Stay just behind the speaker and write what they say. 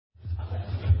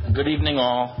Good evening,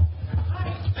 all.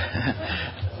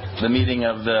 The meeting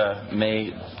of the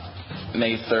May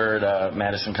 3rd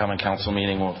Madison Common Council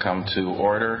meeting will come to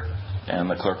order, and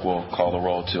the clerk will call the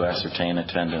roll to ascertain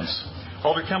attendance.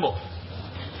 Alder Kimball.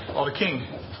 Alder King.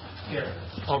 Here.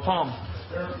 Alder Palm.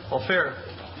 Here. Alder Fair.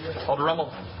 Here. Alder Rummel.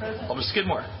 Here. Alder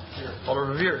Skidmore. Here. Alder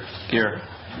Revere. Here.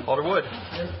 Alder Wood.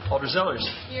 Here. Alder Zellers.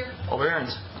 Here. Alder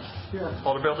Ahrens. Here.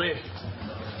 Alder Belde.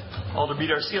 Alder B.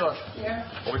 Darcila. Here.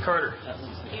 Alder Carter.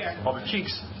 Here. Alder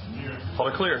Cheeks. Here.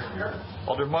 Alder Clear. Here.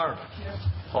 Alder Marv. Here.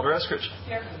 Alder Eskridge.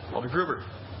 Here. Alder Gruber.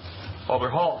 Alder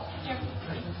Hall. Here.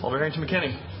 Alder Harrington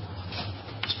McKinney.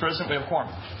 Mr. President, we have a quorum.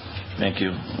 Thank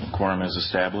you. Quorum is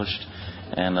established.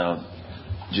 And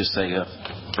just say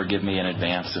forgive me in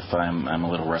advance if I'm a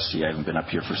little rusty. I haven't been up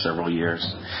here for several years.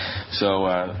 So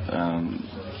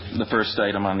the first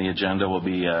item on the agenda will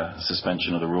be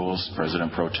suspension of the rules.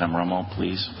 President Pro Tem Rummel,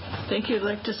 please. Thank you. I'd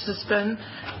like to suspend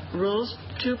Rules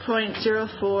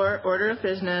 2.04, Order of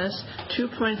Business,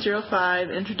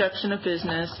 2.05, Introduction of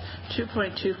Business,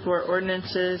 2.24,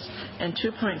 Ordinances, and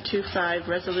 2.25,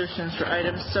 Resolutions for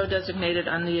items so designated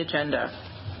on the agenda.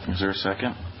 Is there a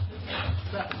second?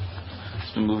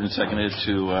 It's been moved and seconded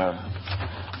to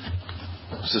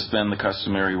suspend the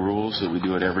customary rules that we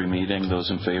do at every meeting. Those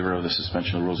in favor of the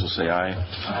suspension of the rules will say aye.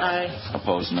 Aye.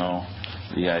 Opposed, no.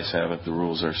 The ayes have it. The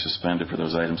rules are suspended for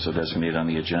those items so designated on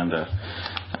the agenda.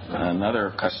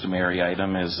 Another customary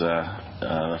item is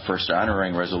first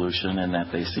honoring resolution, in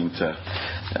that we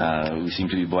seem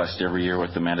to be blessed every year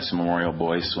with the Madison Memorial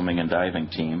Boys Swimming and Diving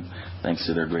Team, thanks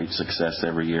to their great success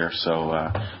every year. So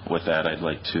with that, I'd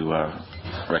like to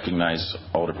recognize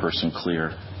Alderperson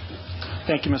Clear.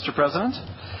 Thank you, Mr. President.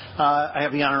 I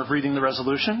have the honor of reading the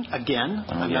resolution again.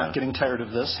 I'm not getting tired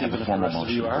of this, even if the rest of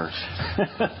you are.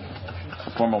 A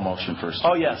formal motion first.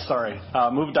 Oh, yes, sorry.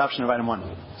 Move adoption of item 1.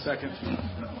 Second.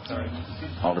 Sorry.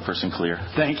 Alderperson Clear.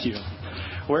 Thank you.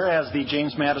 Whereas the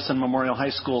James Madison Memorial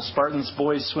High School Spartans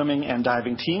boys swimming and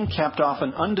diving team capped off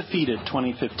an undefeated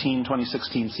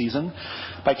 2015-2016 season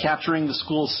by capturing the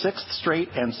school's 6th straight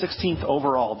and 16th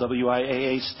overall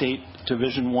WIAA State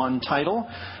Division I title,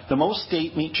 the most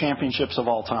state meet championships of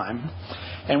all time.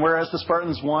 And whereas the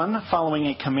Spartans won following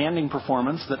a commanding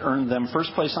performance that earned them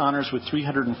first place honors with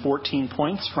 314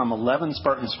 points from 11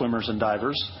 Spartan swimmers and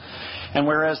divers. And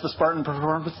whereas the Spartan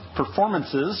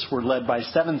performances were led by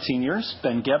 7 seniors,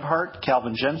 Ben Gebhardt,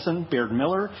 Calvin Jensen, Baird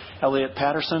Miller, Elliot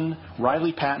Patterson,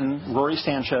 Riley Patton, Rory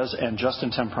Sanchez, and Justin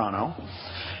Temprano.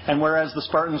 And whereas the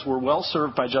Spartans were well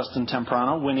served by Justin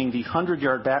Temprano, winning the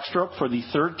 100-yard backstroke for the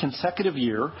 3rd consecutive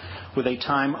year with a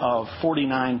time of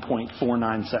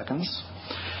 49.49 seconds.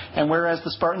 And whereas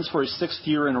the Spartans for a 6th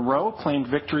year in a row claimed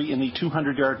victory in the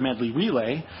 200-yard medley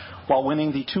relay, while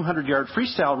winning the 200-yard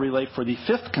freestyle relay for the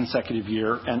 5th consecutive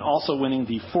year and also winning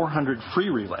the 400 free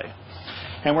relay.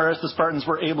 And whereas the Spartans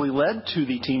were ably led to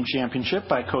the team championship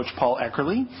by Coach Paul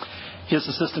Eckerly, his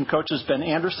assistant coaches Ben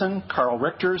Anderson, Carl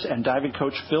Richters, and diving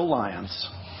coach Phil Lyons.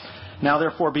 Now,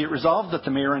 therefore, be it resolved that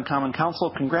the Mayor and Common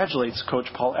Council congratulates Coach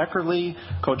Paul Eckerly,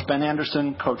 Coach Ben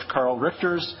Anderson, Coach Carl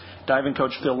Richters, diving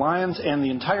coach Phil Lyons, and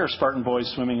the entire Spartan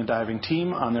Boys Swimming and Diving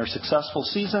team on their successful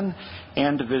season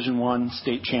and Division I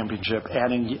state championship,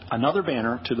 adding another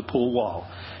banner to the pool wall.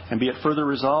 And be it further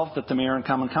resolved that the Mayor and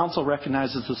Common Council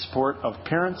recognizes the support of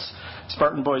parents,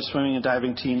 Spartan Boys Swimming and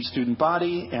Diving team student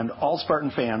body, and all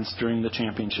Spartan fans during the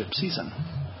championship season.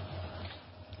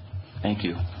 Thank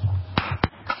you.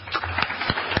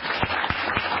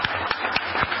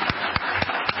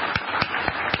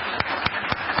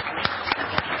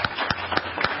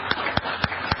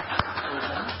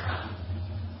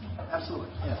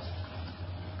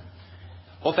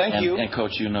 Well, thank you. And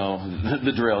Coach, you know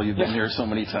the drill. You've been here so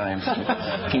many times.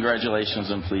 Congratulations,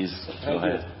 and please go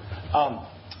ahead.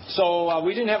 So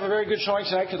we didn't have a very good showing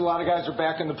tonight because a lot of guys are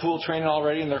back in the pool training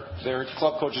already, and their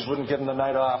club coaches wouldn't give them the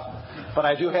night off. But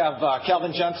I do have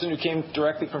Calvin Jensen, who came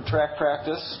directly from track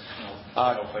practice.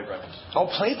 Play practice.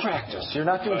 Oh, play practice. You're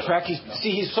not doing track.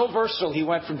 He's so versatile. He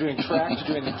went from doing track to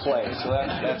doing the play. So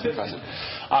that's impressive.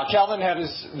 Calvin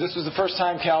this was the first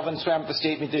time Calvin swam at the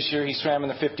state meet this year. He swam in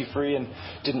the 50 free and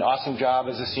did an awesome job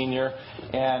as a senior.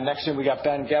 And next to him we got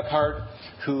Ben Gebhardt,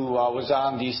 who was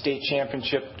on the state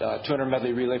championship 200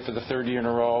 medley relay for the 3rd year in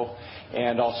a row,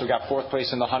 and also got 4th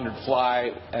place in the 100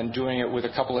 fly, and doing it with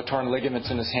a couple of torn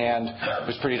ligaments in his hand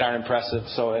was pretty darn impressive.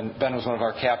 So, and Ben was one of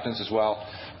our captains as well.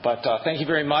 But thank you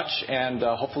very much, and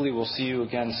hopefully we'll see you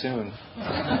again soon.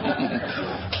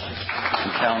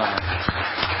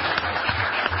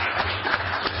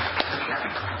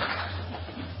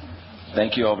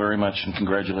 Thank you all very much, and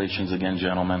congratulations again,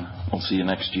 gentlemen. We'll see you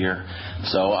next year.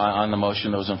 So on the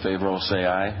motion, those in favor will say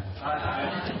aye.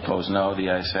 Aye. Opposed, no. The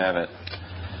ayes have it.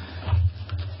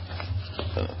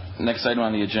 Next item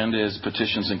on the agenda is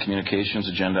petitions and communications,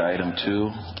 agenda item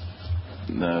 2.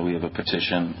 We have a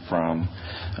petition from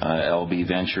LB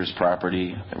Ventures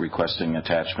Property requesting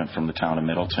attachment from the town of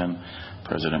Middleton.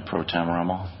 President Pro Tem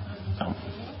Rummel.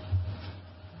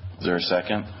 Is there a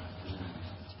second?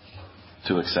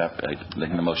 To accept. I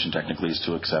think the motion technically is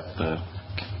to accept the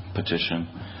petition.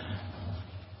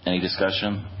 Any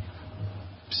discussion?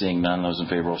 Seeing none, those in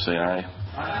favor will say aye.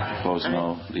 Aye. Opposed,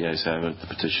 no. The ayes have it. The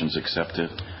petition's accepted.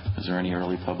 Is there any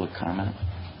early public comment?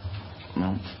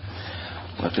 No?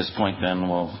 At this point, then,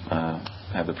 we'll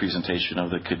have the presentation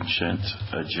of the consent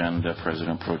agenda.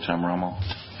 President Pro Tem Rummel.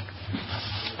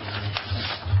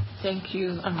 Thank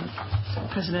you,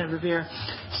 President Revere.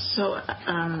 So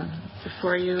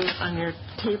before you on your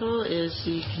table is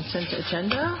the consent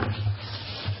agenda.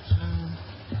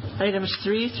 Items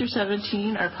 3 through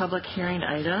 17 are public hearing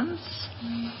items.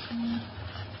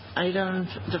 Item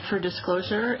for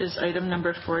disclosure is item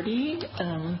number 40.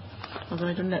 Although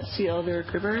I do not see Alder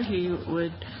Gribber, he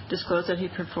would disclose that he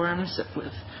performs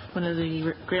with one of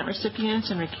the grant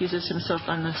recipients and recuses himself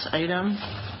on this item.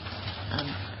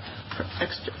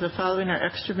 The following are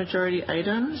extra majority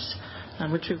items,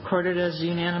 which are recorded as a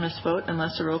unanimous vote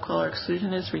unless a roll call or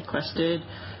exclusion is requested.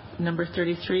 Number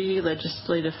 33,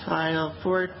 legislative file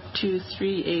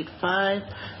 42385,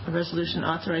 a resolution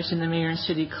authorizing the mayor and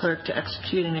city clerk to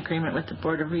execute an agreement with the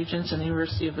Board of Regents and the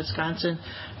University of Wisconsin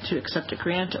to accept a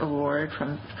grant award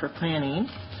for planning.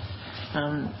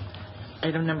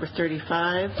 Item number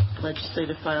 35,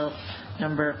 legislative file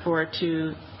number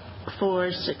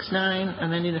 42469,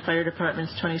 amending the fire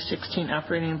department's 2016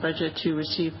 operating budget to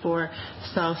receive 4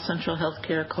 South Central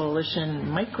Healthcare Coalition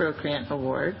micro grant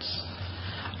awards.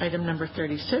 Item number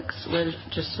 36,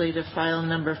 legislative file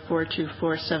number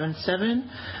 42477,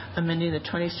 amending the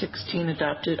 2016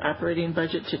 adopted operating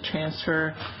budget to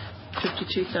transfer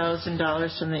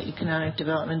 $52,000 from the Economic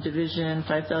Development Division,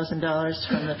 $5,000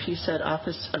 from the PSED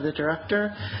Office of the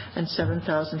Director, and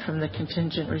 $7,000 from the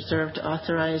contingent reserve to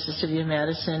authorize the City of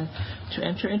Madison to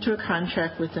enter into a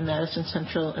contract with the Madison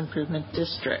Central Improvement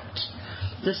District.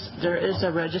 There is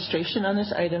a registration on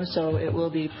this item, so it will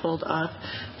be pulled off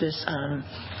this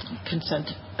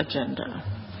consent agenda,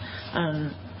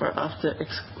 or off the,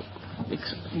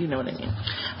 you know what I mean.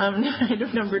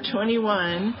 Item number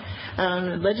 21,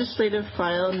 legislative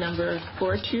file number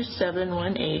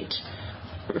 42718,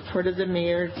 report of the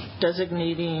mayor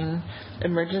designating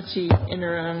emergency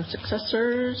interim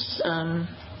successors.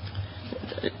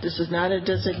 This is not a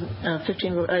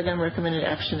 15-vote item. Recommended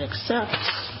action accept.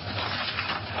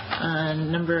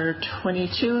 Number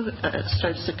 22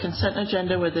 starts the consent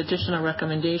agenda with additional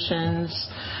recommendations.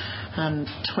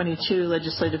 22,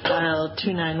 legislative file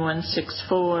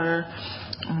 29164,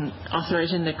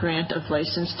 authorizing the grant of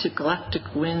license to Galactic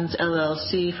Winds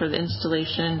LLC for the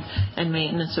installation and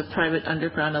maintenance of private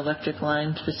underground electric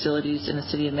line facilities in the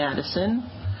City of Madison.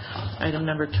 Item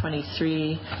number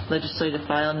 23, legislative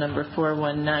file number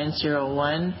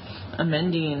 41901,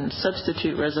 amending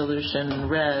substitute resolution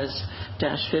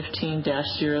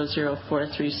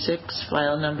Res-15-00436,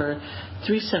 file number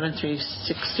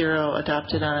 37360,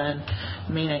 adopted on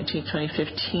May 19,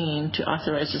 2015, to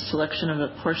authorize the selection of a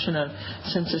portion of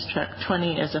Census Tract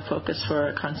 20 as a focus for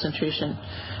a concentration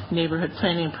neighborhood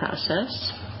planning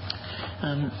process.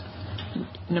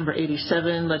 Number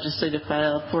 87, legislative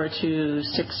file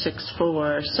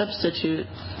 42664, substitute,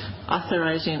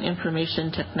 authorizing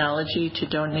information technology to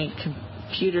donate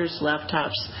computers,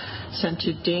 laptops sent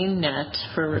to DaneNet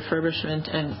for refurbishment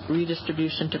and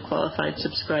redistribution to qualified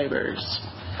subscribers.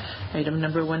 Item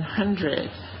number 100,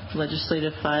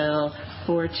 legislative file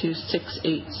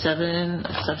 42687,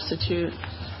 substitute,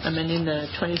 amending the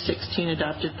 2016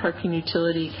 adopted parking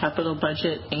utility capital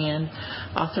budget and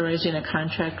authorizing a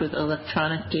contract with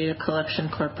Electronic Data Collection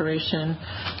Corporation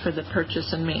for the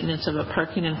purchase and maintenance of a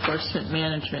parking enforcement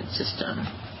management system.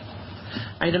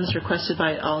 Items requested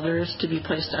by alders to be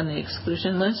placed on the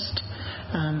exclusion list.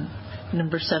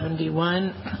 Number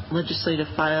 71, legislative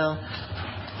file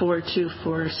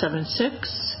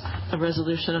 42476, a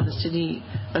resolution of the City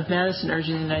of Madison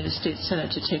urging the United States Senate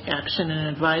to take action and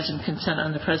advise and consent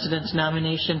on the President's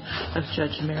nomination of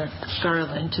Judge Merrick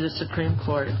Garland to the Supreme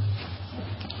Court.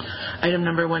 Item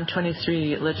number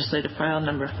 123, legislative file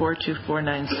number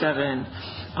 42497,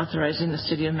 authorizing the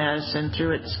City of Madison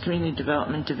through its Community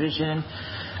Development Division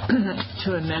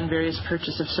to amend various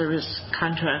purchase of service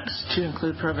contracts to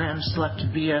include programs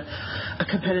selected via a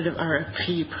competitive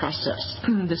RFP process.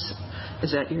 This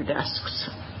is at your desks.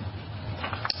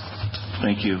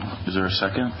 Thank you. Is there a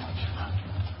second?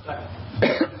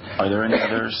 Are there any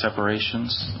other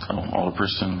separations?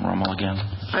 Alderperson Rommel again.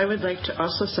 I would like to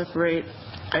also separate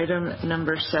item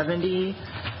number 70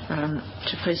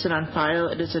 to place it on file.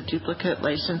 It is a duplicate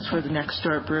license for the Next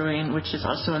Door Brewing, which is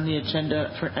also on the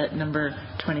agenda at number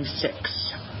 26.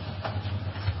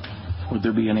 Would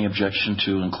there be any objection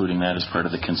to including that as part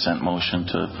of the consent motion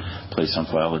to place on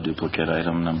file a duplicate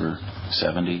item number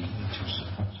 70,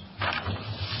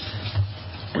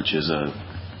 which is a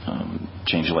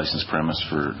change of license premise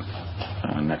for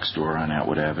Next Door on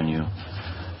Atwood Avenue?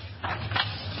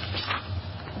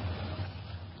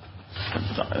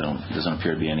 Doesn't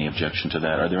appear to be any objection to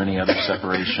that. Are there any other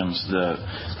separations?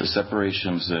 The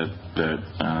separations that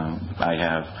I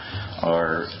have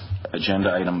are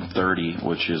agenda item 30,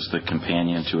 which is the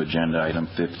companion to agenda item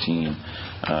 15,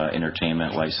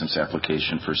 entertainment license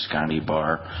application for Scotty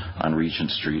Bar on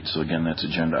Regent Street. So again, that's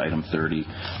agenda item 30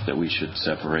 that we should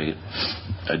separate.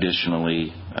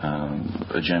 Additionally,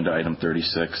 agenda item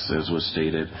 36, as was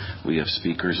stated, we have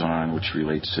speakers on, which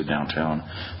relates to downtown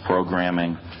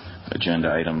programming.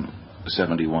 Agenda item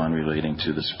 71 relating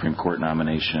to the Supreme Court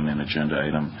nomination, and agenda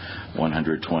item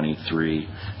 123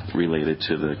 related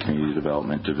to the Community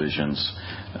Development Division's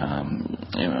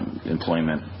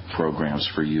employment programs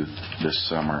for youth this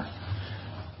summer.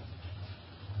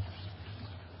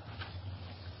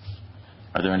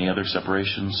 Are there any other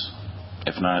separations?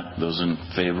 If not, those in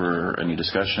favor, any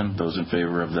discussion? Those in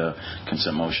favor of the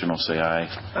consent motion will say aye.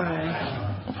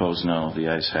 Aye. Opposed, no. The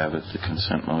ayes have it. The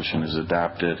consent motion is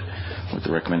adopted with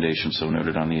the recommendation so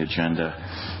noted on the agenda.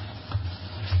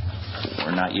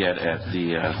 We're not yet at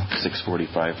the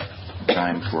 6:45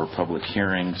 time for public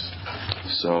hearings,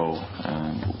 so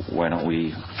why don't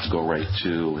we go right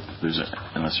to,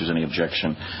 unless there's any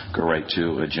objection, go right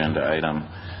to agenda item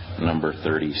number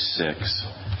 36.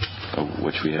 Of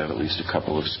which we have at least a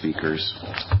couple of speakers.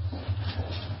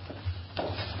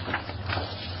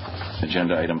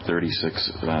 Agenda item 36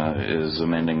 is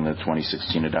amending the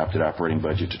 2016 adopted operating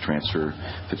budget to transfer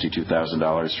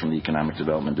 $52,000 from the Economic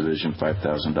Development Division,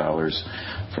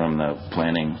 $5,000 from the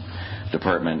Planning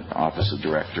Department Office of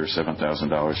Director,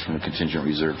 $7,000 from the contingent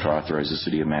reserve to authorize the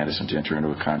City of Madison to enter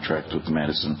into a contract with the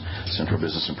Madison Central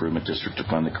Business Improvement District to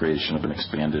fund the creation of an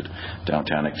expanded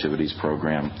downtown activities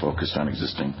program focused on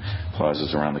existing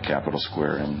plazas around the Capitol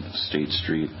Square and State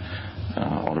Street.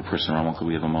 Alderperson Rommel, could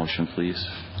we have a motion, please?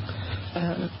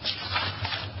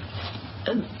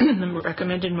 The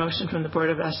recommended motion from the Board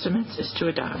of Estimates is to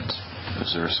adopt.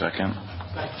 Is there a second?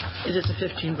 It is a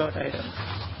 15-vote item.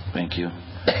 Thank you.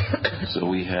 So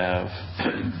we have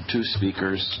two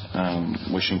speakers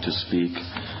wishing to speak.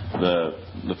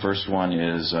 The first one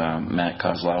is Matt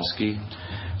Kozlowski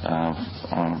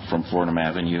from Fordham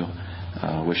Avenue,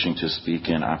 wishing to speak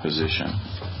in opposition.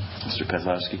 Mr.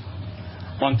 Kozlowski.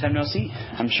 Long time no see.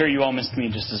 I'm sure you all missed me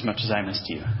just as much as I missed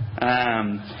you.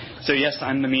 So yes,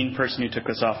 I'm the mean person who took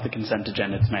us off the consent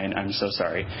agenda tonight. I'm so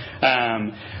sorry.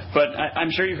 But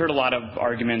I'm sure you've heard a lot of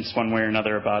arguments one way or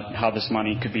another about how this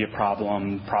money could be a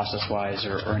problem process-wise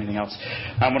or anything else.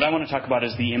 What I want to talk about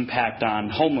is the impact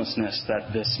on homelessness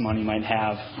that this money might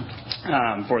have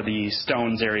for the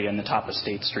Stones area in the top of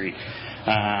State Street.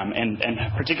 And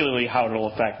particularly how it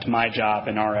will affect my job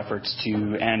and our efforts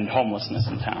to end homelessness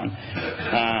in town.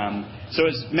 So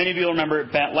as many of you will remember,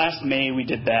 last May we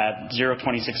did that Zero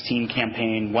 2016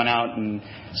 campaign, went out and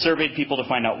surveyed people to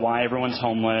find out why everyone's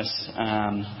homeless,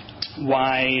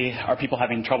 why are people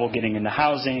having trouble getting into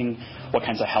housing, what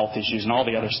kinds of health issues and all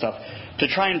the other stuff, to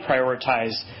try and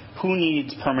prioritize who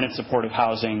needs permanent supportive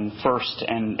housing first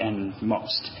and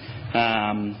most.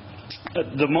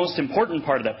 The most important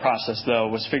part of that process, though,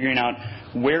 was figuring out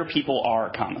where people are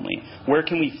commonly. Where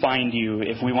can we find you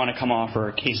if we want to come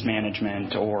offer case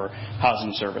management or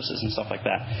housing services and stuff like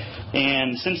that?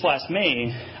 And since last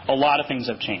May, a lot of things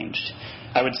have changed.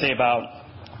 I would say about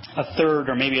a third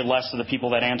or maybe less of the people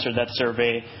that answered that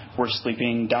survey were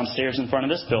sleeping downstairs in front of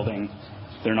this building.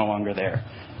 They're no longer there.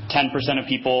 10% of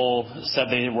people said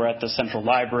they were at the Central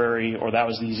Library or that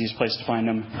was the easiest place to find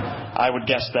them. I would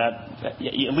guess that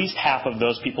at least half of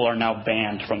those people are now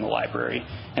banned from the library,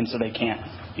 and so they can't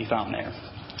be found there.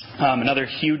 Another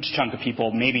huge chunk of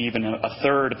people, maybe even a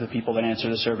third of the people that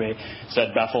answered the survey,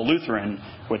 said Bethel Lutheran,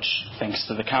 which, thanks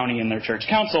to the county and their church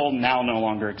council, now no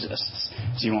longer exists,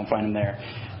 so you won't find them there.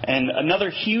 And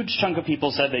another huge chunk of people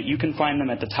said that you can find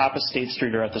them at the top of State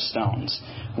Street or at the Stones,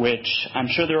 which I'm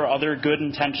sure there are other good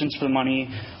intentions for the money,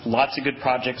 lots of good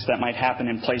projects that might happen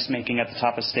in placemaking at the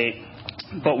top of State.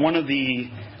 But one of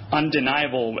the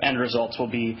undeniable end results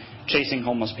will be chasing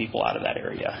homeless people out of that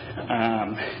area.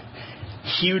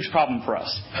 huge problem for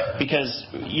us because,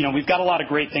 we've got a lot of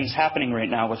great things happening right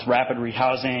now with rapid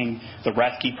rehousing, the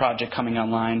Rethke project coming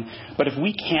online. But if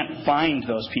we can't find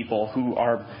those people who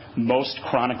are most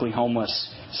chronically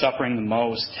homeless, suffering the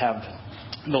most, have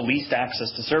the least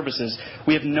access to services,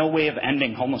 we have no way of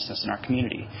ending homelessness in our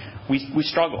community. We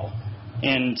struggle.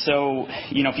 And so,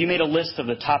 if you made a list of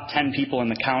the top 10 people in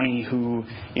the county who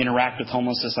interact with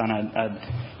homelessness on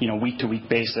a week-to-week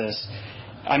basis,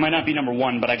 I might not be number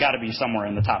one, but I got to be somewhere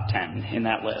in the top 10 in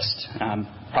that list.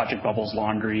 Project Bubbles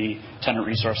Laundry, Tenant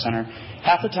Resource Center.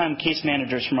 Half the time, case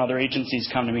managers from other agencies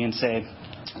come to me and say,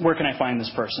 where can I find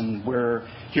this person? We're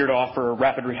here to offer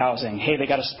rapid rehousing. Hey, they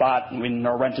got a spot in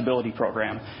our rentability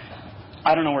program.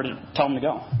 I don't know where to tell them to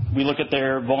go. We look at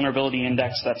their vulnerability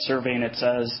index, that survey, and it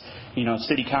says,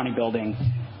 city county building.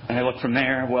 And I look from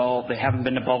there, well, they haven't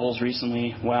been to Bubbles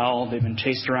recently. Well, they've been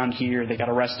chased around here. They got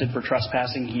arrested for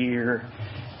trespassing here.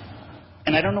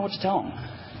 And I don't know what to tell them.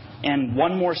 And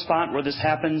one more spot where this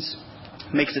happens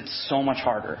makes it so much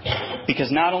harder.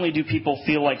 Because not only do people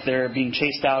feel like they're being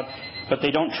chased out, but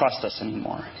they don't trust us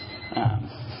anymore.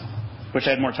 Wish I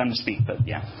had more time to speak, but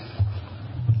yeah.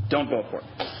 Don't vote for it.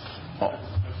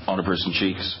 Alderperson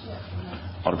Cheeks.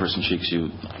 Alderperson Cheeks, you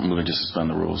moving to suspend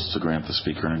the rules to grant the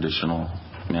speaker an additional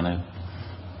minute?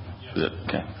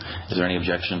 Okay. Is there any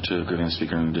objection to giving the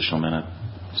speaker an additional minute?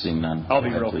 Seeing none. I'll be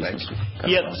real quick.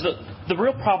 Yeah, the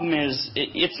real problem is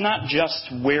it's not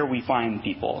just where we find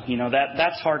people.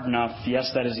 That's hard enough.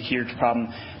 Yes, that is a huge problem.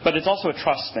 But it's also a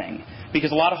trust thing.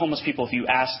 Because a lot of homeless people, if you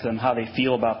ask them how they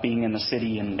feel about being in the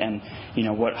city and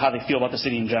how they feel about the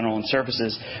city in general and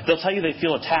services, they'll tell you they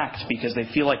feel attacked because they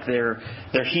feel like they're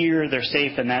here, they're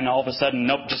safe, and then all of a sudden,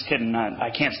 nope, just kidding, I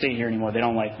can't stay here anymore. They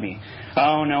don't like me.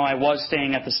 Oh, no, I was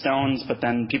staying at the Stones, but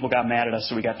then people got mad at us,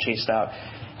 so we got chased out.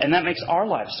 And that makes our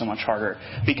lives so much harder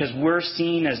because we're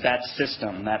seen as that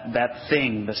system, that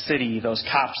thing, the city, those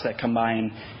cops that come by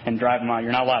and drive them out.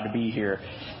 You're not allowed to be here.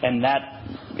 And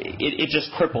it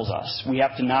just cripples us. We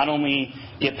have to not only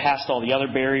get past all the other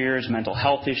barriers, mental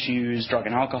health issues, drug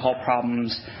and alcohol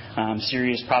problems,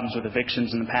 serious problems with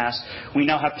evictions in the past, we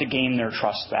now have to gain their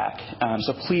trust back.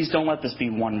 So please don't let this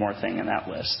be one more thing in that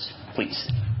list.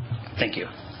 Please. Thank you.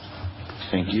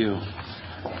 Thank you.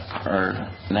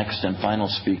 Our next and final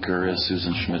speaker is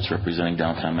Susan Schmitz, representing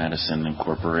Downtown Madison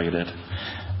Incorporated.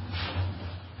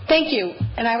 Thank you.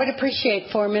 And I would appreciate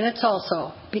 4 minutes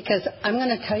also, because I'm going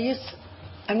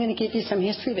to give you some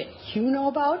history that you know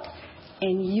about,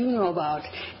 and you know about,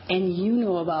 and you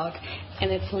know about.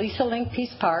 And it's Lisa Link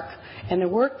Peace Park, and the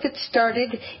work that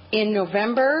started in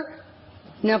November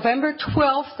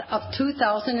 12th of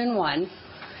 2001.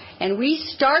 And we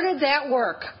started that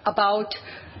work about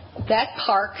that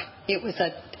park. It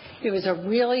was a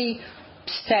really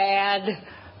sad,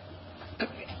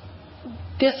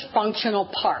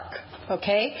 dysfunctional park,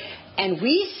 okay? And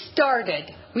we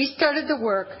started the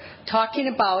work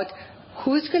talking about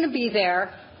who's going to be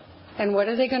there and what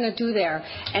are they going to do there.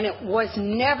 And it was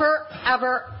never,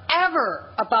 ever,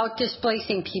 ever about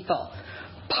displacing people.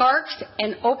 Parks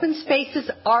and open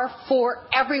spaces are for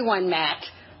everyone, Matt.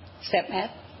 Is that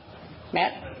Matt?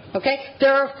 Matt? Okay?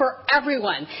 They're for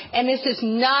everyone. And this is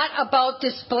not about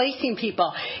displacing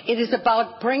people. It is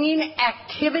about bringing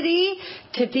activity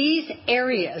to these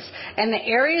areas. And the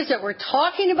areas that we're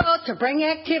talking about to bring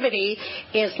activity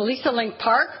is Lisa Link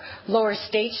Park, Lower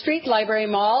State Street, Library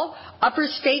Mall, Upper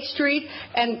State Street,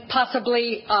 and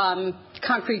possibly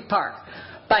Concrete Park.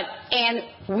 And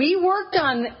we worked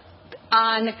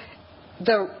on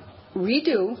the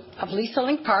redo of Lisa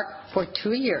Link Park for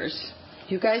 2 years.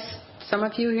 You guys, some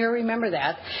of you here remember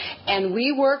that. And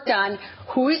we worked on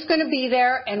who is going to be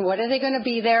there and what are they going to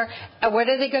be there and what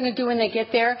are they going to do when they get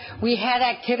there. We had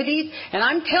activities, and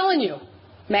I'm telling you,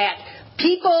 Matt,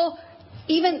 people,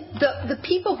 even the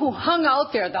people who hung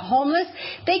out there, the homeless,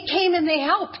 they came and they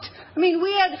helped. I mean,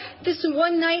 we had this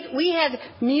one night, we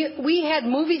had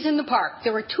movies in the park.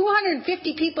 There were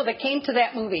 250 people that came to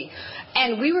that movie.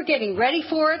 And we were getting ready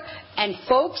for it, and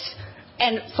folks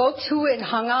who had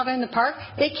hung out in the park,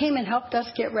 they came and helped us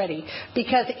get ready.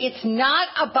 Because it's not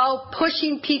about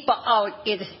pushing people out.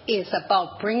 It is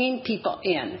about bringing people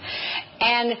in.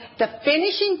 And the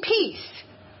finishing piece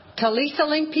to Lisa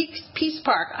Link Peace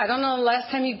Park, I don't know the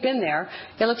last time you've been there.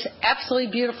 It looks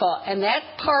absolutely beautiful. And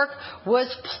that park was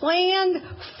planned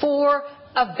for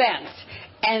events.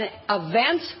 And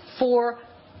events for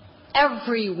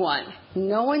everyone.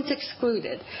 No one's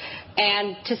excluded.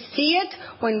 And to see it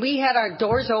when we had our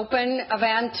Doors Open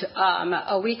event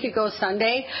a week ago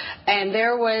Sunday, and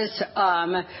there was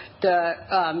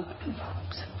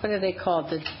what are they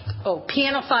called?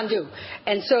 piano fondue.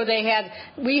 And so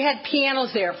we had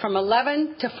pianos there from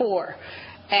 11 to 4.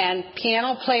 And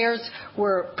piano players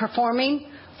were performing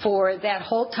for that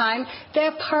whole time.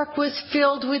 That park was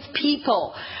filled with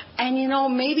people. And,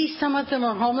 maybe some of them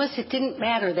are homeless. It didn't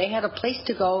matter. They had a place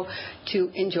to go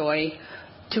to enjoy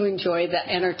the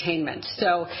entertainment.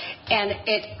 So,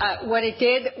 and what it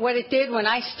did when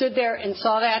I stood there and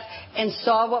saw that and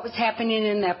saw what was happening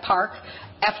in that park,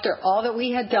 after all that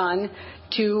we had done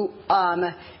to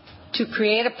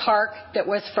create a park that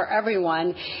was for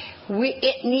everyone,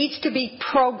 it needs to be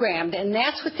programmed, and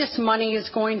that's what this money is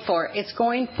going for. It's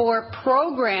going for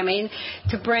programming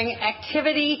to bring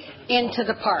activity into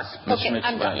the park. Okay,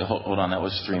 I'm done. Hold on, that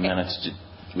was 3 minutes.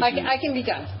 I can be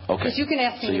done. Okay. Because you can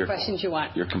ask me the questions you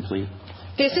want. You're complete?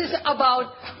 This is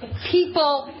about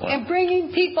people and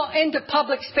bringing people into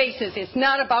public spaces. It's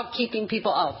not about keeping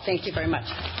people out. Thank you very much.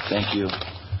 Thank you.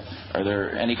 Are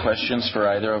there any questions for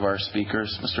either of our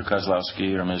speakers, Mr.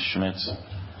 Kozlowski or Ms. Schmitz?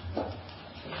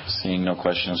 Seeing no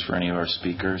questions for any of our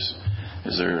speakers,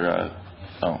 is there?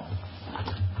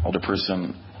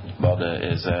 Alderperson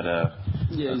Balda, is that a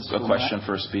question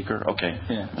for a speaker? Okay,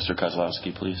 yeah. Mr.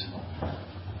 Kozlowski, please.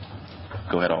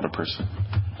 Go ahead, Alderperson.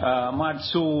 Matt,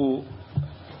 so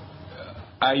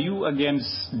are you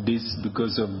against this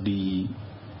because of the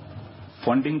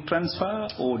funding transfer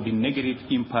or the negative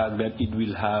impact that it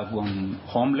will have on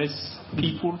homeless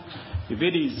people? If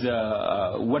it is,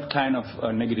 what kind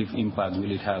of negative impact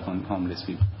will it have on homeless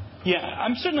people? Yeah,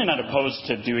 I'm certainly not opposed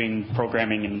to doing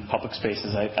programming in public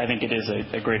spaces. I think it is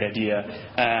a great idea.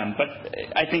 But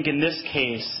I think in this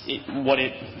case, what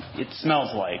it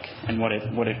smells like and what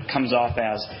it comes off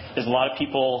as is a lot of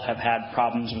people have had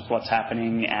problems with what's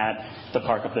happening at the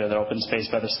park up there, the open space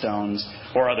by the Stones,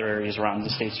 or other areas around the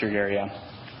State Street area.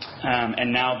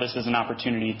 And now this is an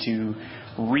opportunity to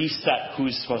reset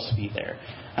who's supposed to be there.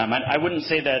 I wouldn't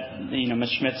say that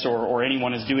Ms. Schmitz or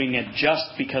anyone is doing it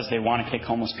just because they want to kick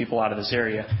homeless people out of this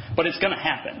area, but it's going to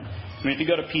happen. I mean, if you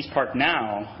go to Peace Park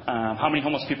now, how many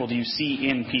homeless people do you see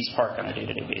in Peace Park on a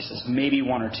day-to-day basis? Maybe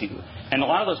one or two. And a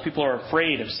lot of those people are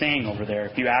afraid of staying over there.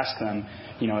 If you ask them,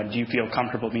 do you feel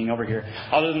comfortable being over here?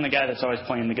 Other than the guy that's always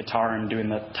playing the guitar and doing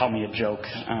the tell me a joke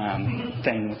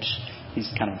thing, which he's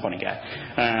kind of a funny guy.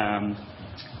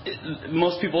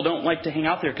 Most people don't like to hang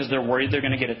out there because they're worried they're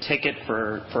going to get a ticket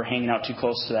for hanging out too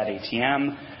close to that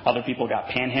ATM. Other people got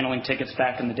panhandling tickets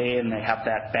back in the day, and they have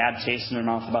that bad taste in their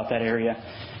mouth about that area.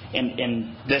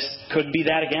 And this could be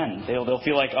that again. They'll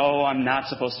feel like, oh, I'm not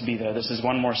supposed to be there. This is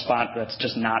one more spot that's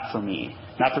just not for me,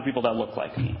 not for people that look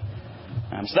like me.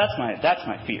 So that's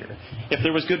my fear. If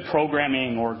there was good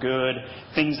programming or good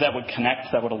things that would connect,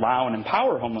 that would allow and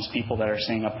empower homeless people that are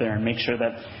staying up there and make sure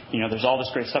that, there's all this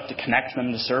great stuff to connect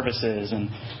them to services and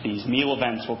these meal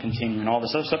events will continue and all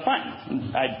this other stuff,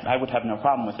 fine. I would have no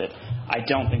problem with it. I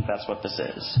don't think that's what this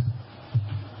is.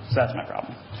 So that's my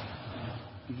problem.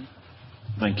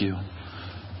 Thank you.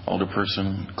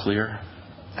 Alderperson Clear?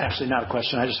 Actually, not a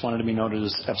question. I just wanted to be noted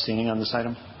as abstaining on this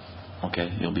item. Okay,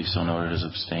 you'll be so noted as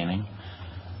abstaining.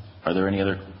 Are there any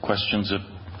other questions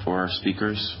for our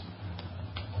speakers?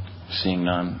 Seeing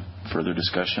none, further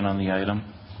discussion on the item?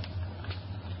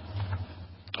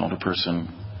 Alderperson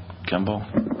Kimball?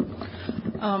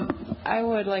 I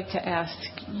would like to ask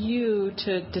you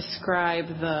to describe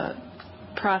the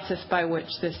process by which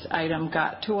this item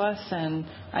got to us, and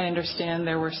I understand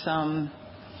there were some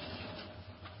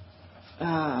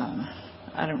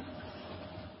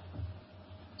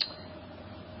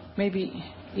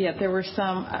there were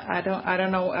some, I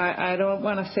don't know, I don't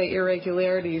want to say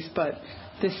irregularities, but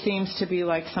this seems to be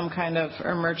like some kind of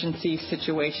emergency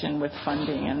situation with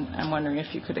funding, and I'm wondering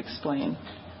if you could explain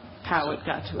how it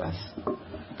got to us.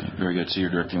 Okay, very good. So you're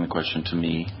directing the question to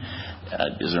me.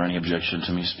 Is there any objection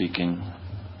to me speaking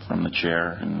from the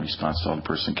chair in response to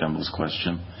Alderperson Kimball's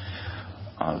question?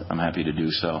 I'm happy to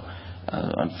do so.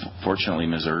 Unfortunately,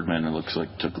 Ms. Erdman, it looks like,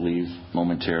 took leave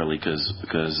momentarily because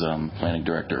Planning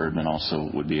Director Erdman also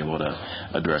would be able to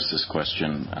address this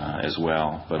question as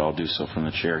well, but I'll do so from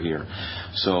the chair here.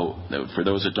 So for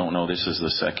those that don't know, this is the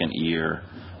second year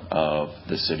of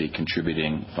the city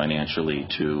contributing financially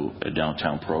to a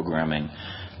downtown programming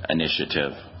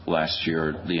initiative. Last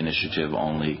year, the initiative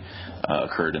only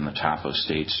occurred in the top of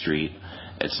State Street.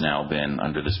 It's now been,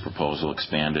 under this proposal,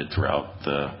 expanded throughout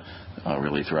the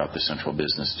Central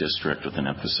Business District with an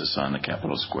emphasis on the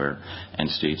Capitol Square and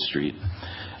State Street.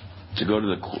 To go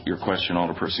to your question,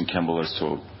 Alderperson Kimball, as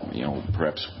to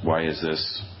perhaps why is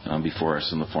this before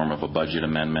us in the form of a budget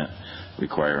amendment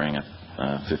requiring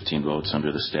 15 votes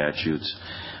under the statutes?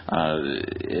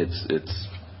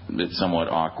 It's somewhat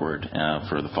awkward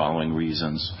for the following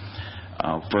reasons.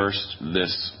 First,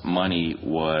 this money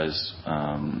was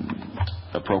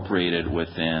appropriated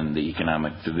within the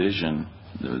Economic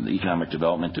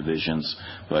Development Division's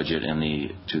budget in the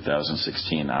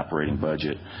 2016 operating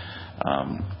budget.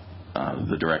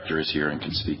 The director is here and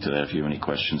can speak to that if you have any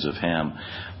questions of him.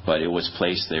 But it was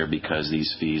placed there because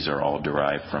these fees are all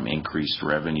derived from increased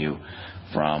revenue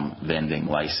from vending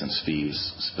license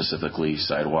fees, specifically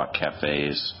sidewalk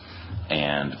cafes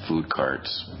and food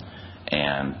carts.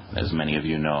 And as many of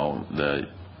you know, the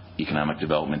Economic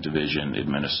Development Division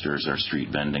administers our street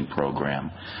vending program.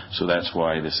 So that's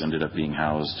why this ended up being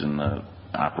housed in the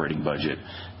operating budget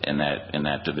in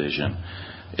that division.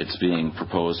 It's being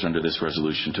proposed under this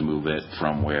resolution to move it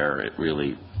from where it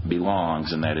really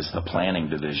belongs, and that is the planning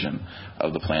division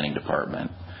of the planning department,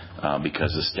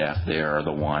 because the staff there are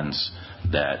the ones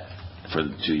that for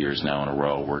 2 years now in a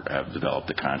row have developed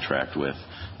a contract with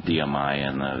DMI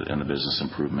and the Business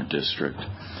Improvement District.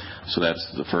 So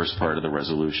that's the first part of the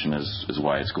resolution is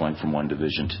why it's going from one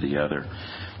division to the other.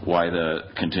 Why the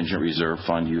contingent reserve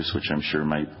fund use, which I'm sure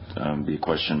might be a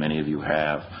question many of you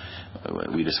have.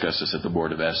 We discussed this at the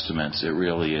Board of Estimates. It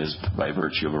really is by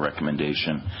virtue of a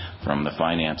recommendation from the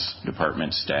Finance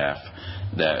Department staff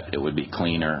that it would be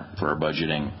cleaner for our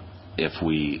budgeting if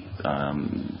we,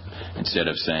 instead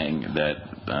of saying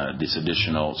that this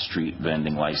additional street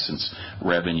vending license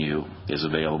revenue is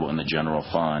available in the general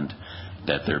fund,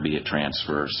 that there be a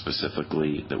transfer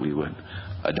specifically that we would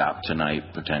adopt tonight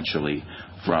potentially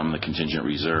from the contingent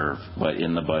reserve. But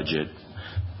in the budget,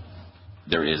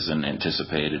 there is an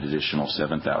anticipated additional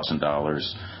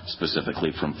 $7,000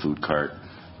 specifically from food cart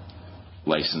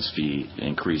license fee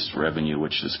increased revenue,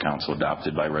 which this council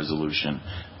adopted by resolution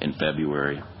in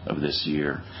February of this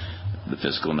year. The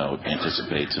fiscal note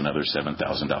anticipates another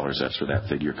 $7,000. That's where that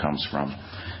figure comes from.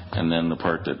 And then the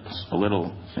part that's a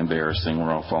little embarrassing, where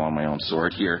I'll fall on my own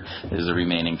sword here, is the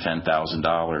remaining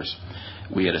 $10,000.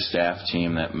 We had a staff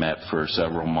team that met for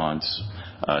several months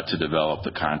to develop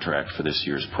the contract for this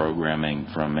year's programming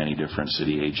from many different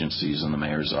city agencies and the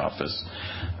mayor's office.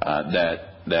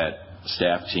 That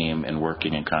staff team, in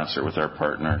working in concert with our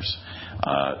partners,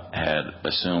 had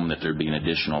assumed that there'd be an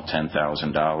additional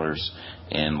 $10,000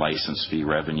 in license fee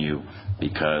revenue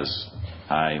because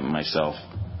I myself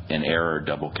in error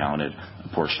double counted a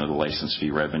portion of the license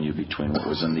fee revenue between what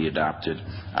was in the adopted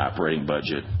operating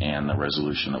budget and the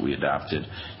resolution that we adopted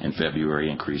in February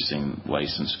increasing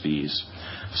license fees.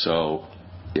 So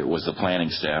it was the planning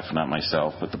staff, not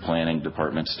myself, but the planning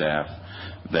department staff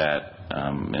that,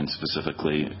 and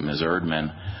specifically Ms.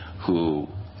 Erdman, who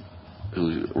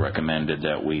recommended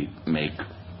that we make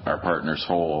our partners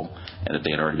whole, and that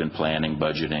they had already been planning,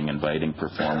 budgeting, inviting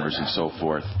performers and so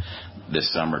forth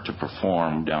this summer to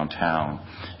perform downtown,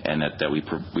 and that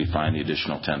we find the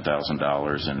additional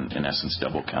 $10,000 in essence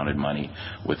double counted money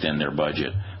within their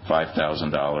budget.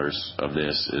 $5,000 of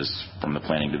this is from the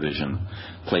planning division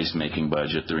placemaking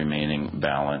budget. The remaining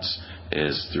balance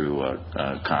is through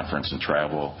a conference and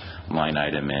travel line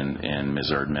item in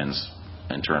Ms. Erdman's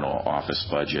internal office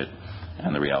budget.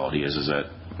 And the reality is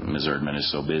that Ms. Erdman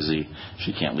is so busy,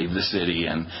 she can't leave the city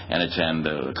and attend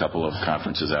a couple of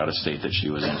conferences out of state that she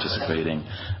was anticipating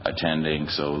attending,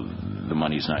 so the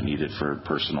money's not needed for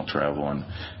personal travel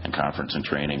and conference and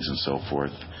trainings and so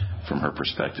forth from her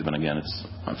perspective. And again, it's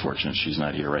unfortunate she's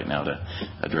not here right now to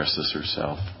address this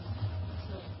herself.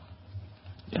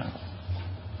 Yeah.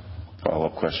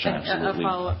 Follow-up question, absolutely. A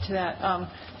follow-up to that.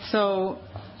 So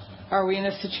are we in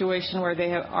a situation where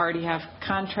they already have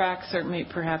contracts, or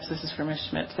perhaps this is for Ms.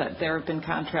 Schmitz, that there have been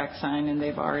contracts signed and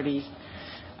they've already,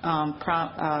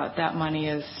 that money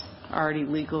is already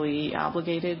legally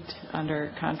obligated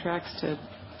under contracts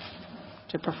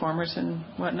to performers and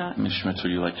whatnot? Ms. Schmitz,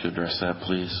 would you like to address that,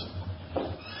 please?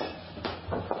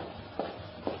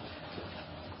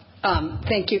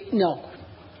 Thank you. No,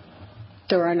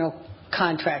 there are no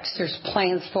contracts. There's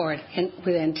plans for it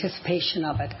with anticipation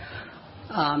of it.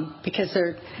 Because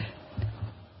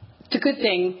the good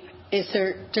thing is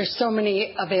there's so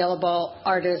many available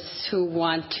artists who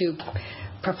want to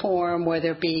perform,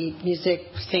 whether it be music,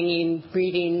 singing,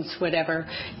 readings, whatever,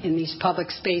 in these public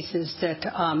spaces that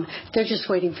they're just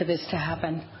waiting for this to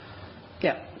happen.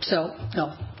 Yeah. So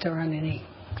no, there aren't any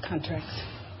contracts.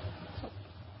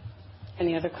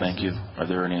 Any other questions? Thank you. Are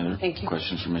there any other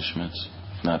questions for Ms. Schmitz?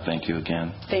 If not, thank you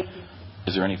again. Thank you.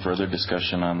 Is there any further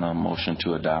discussion on the motion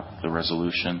to adopt the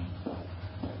resolution?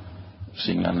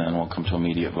 Seeing none, then we'll come to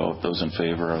immediate vote. Those in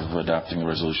favor of adopting the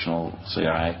resolution will say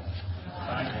aye.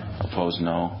 Aye. Opposed,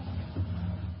 no.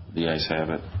 The ayes have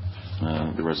it.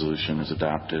 The resolution is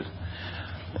adopted.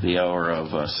 The hour of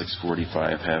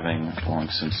 6:45 having long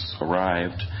since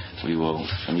arrived, we will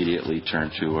immediately turn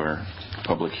to our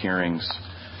public hearings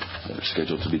that are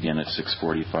scheduled to begin at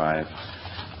 6:45.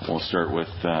 We'll start with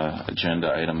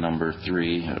agenda item number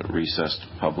 3, recessed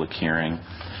public hearing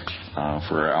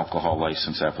for alcohol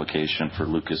license application for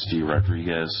Lucas D.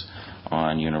 Rodriguez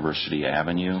on University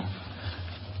Avenue.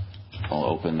 I'll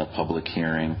open the public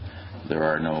hearing. There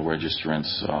are no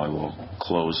registrants, so I will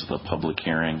close the public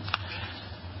hearing.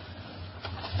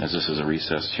 As this is a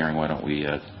recessed hearing, why don't we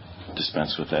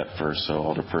dispense with that first? So,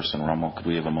 Alderperson Rummel, could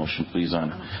we have a motion, please,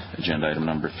 on agenda item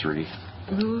number 3?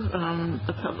 Move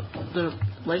the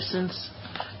license,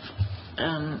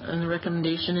 and the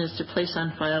recommendation is to place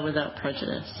on file without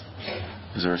prejudice.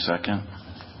 Is there a second?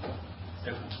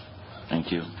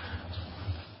 Thank you.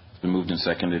 It's been moved and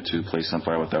seconded to place on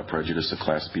file without prejudice a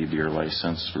Class B beer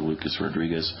license for Lucas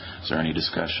Rodriguez. Is there any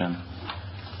discussion?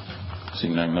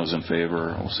 Seeing none, those in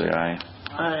favor will say aye.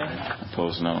 Aye.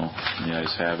 Opposed, no. The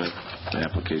ayes have it. The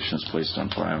application is placed on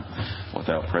file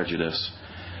without prejudice.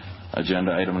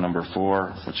 Agenda item number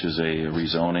 4, which is a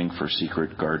rezoning for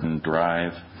Secret Garden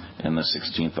Drive in the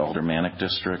 16th Aldermanic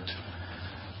District.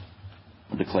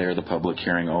 Declare the public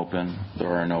hearing open.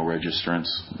 There are no registrants.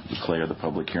 Declare the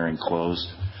public hearing closed.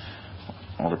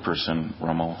 Alderperson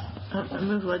Rummel. I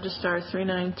move Legistar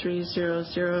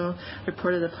 39300,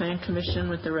 report of the Plan Commission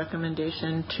with the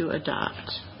recommendation to adopt.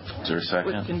 Is there a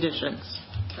second? With conditions.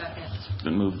 Second.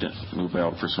 Been moved by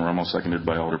Alderperson Rummel, seconded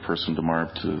by Alderperson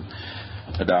DeMarp to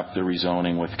adopt the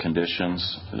rezoning with conditions.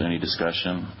 Is there any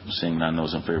discussion? Seeing none,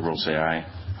 those in favor will say aye.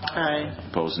 Aye.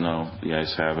 Opposed, no. The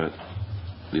ayes have it.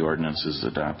 The ordinance is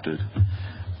adopted.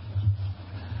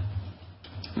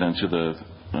 Then to the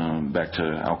back to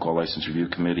Alcohol License Review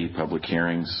Committee, public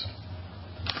hearings.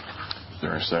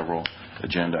 There are several.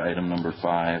 Agenda item number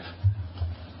 5,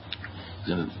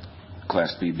 the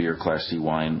Class B beer, Class C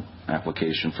wine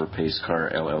application for Pace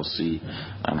Car LLC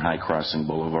on High Crossing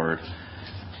Boulevard.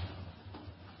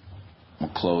 We'll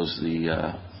close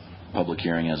the public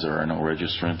hearing as there are no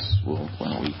registrants. Why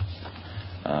don't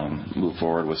we move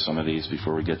forward with some of these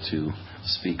before we get to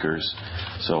speakers.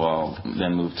 So I'll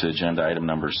then move to agenda item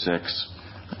number 6,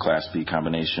 Class B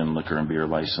combination liquor and beer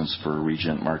license for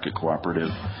Regent Market Cooperative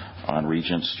on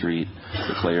Regent Street.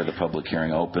 Declare the public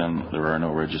hearing open. There are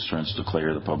no registrants.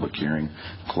 Declare the public hearing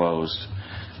closed.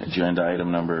 Agenda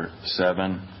item number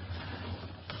 7,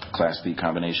 Class B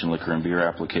combination liquor and beer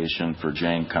application for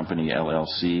Jang Company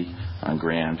LLC on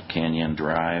Grand Canyon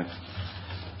Drive.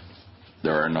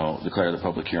 Declare the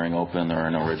public hearing open. There are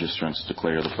no registrants.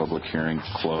 Declare the public hearing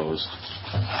closed.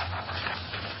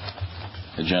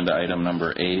 Agenda item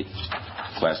number 8,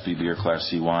 Class B beer, Class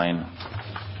C wine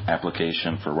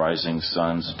application for Rising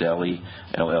Suns Deli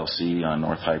LLC on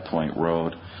North High Point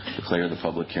Road. Declare the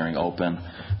public hearing open.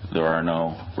 There are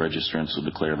no registrants, so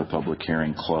declare the public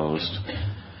hearing closed.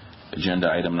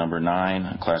 Agenda item number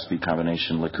 9, Class B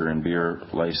combination liquor and beer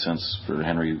license for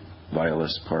Henry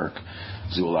Vilas Park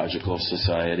Zoological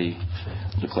Society.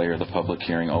 Declare the public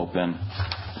hearing open.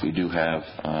 We do have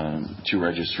 2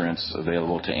 registrants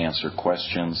available to answer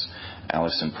questions,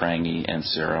 Allison Prangy and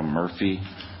Sarah Murphy.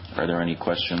 Are there any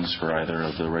questions for either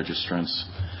of the registrants?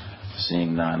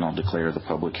 Seeing none, I'll declare the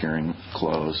public hearing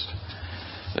closed.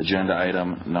 Agenda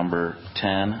item number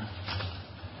 10,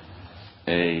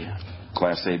 a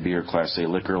Class A beer, Class A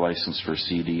liquor license for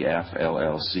CDF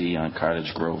LLC on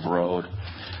Cottage Grove Road.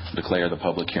 Declare the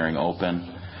public hearing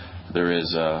open. There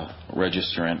is a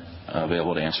registrant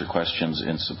available to answer questions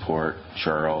in support,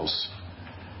 Charles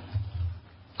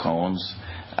Cones.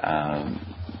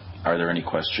 Are there any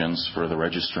questions for the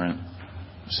registrant?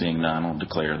 Seeing none, I'll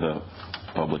declare the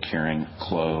public hearing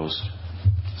closed.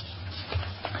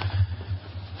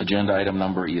 Agenda item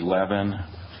number 11,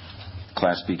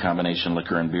 Class B combination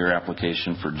liquor and beer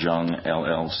application for Jung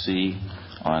LLC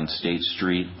on State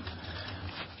Street.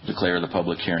 Declare the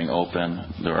public hearing open.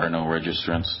 There are no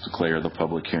registrants. Declare the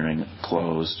public hearing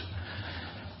closed.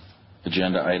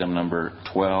 Agenda item number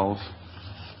 12,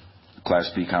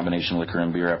 Class B combination liquor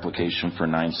and beer application for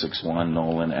 961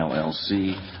 Nolan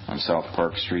LLC on South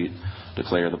Park Street.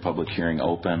 Declare the public hearing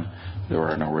open. There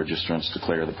are no registrants.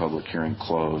 Declare the public hearing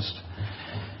closed.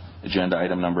 Agenda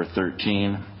item number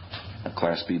 13, a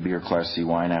Class B beer, Class C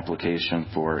wine application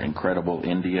for Incredible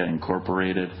India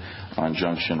Incorporated on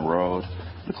Junction Road.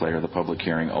 Declare the public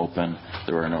hearing open.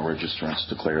 There are no registrants.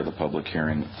 Declare the public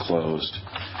hearing closed.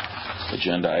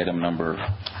 Agenda item number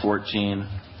 14,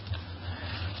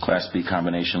 Class B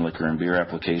combination liquor and beer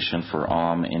application for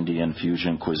Indian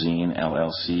Fusion Cuisine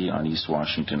LLC on East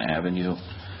Washington Avenue.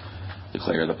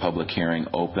 declare the public hearing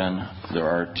open. There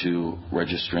are 2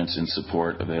 registrants in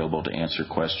support available to answer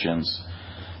questions,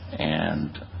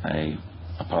 and I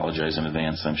apologize in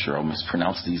advance. I'm sure I'll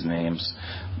mispronounce these names,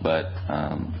 but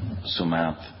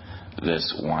Sumanth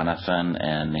Viswanathan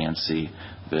and Nancy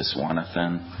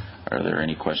Viswanathan. Are there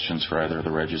any questions for either of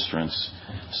the registrants?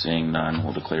 Seeing none,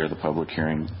 we'll declare the public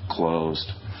hearing closed.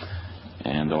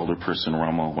 And Alderperson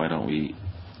Rummel, why don't we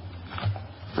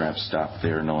perhaps stop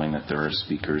there, knowing that there are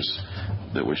speakers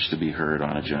that wish to be heard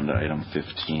on agenda item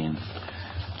 15.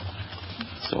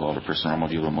 So Alderperson Rummel,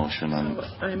 do you have a motion on?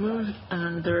 I move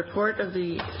on the report of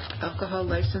the Alcohol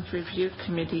License Review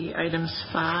Committee, items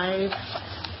 5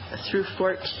 through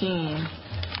 14,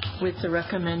 with the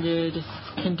recommended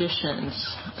conditions,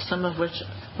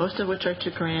 most of which are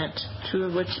to grant, 2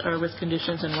 of which are with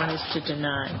conditions, and 1 is to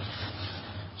deny.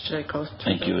 Should I go?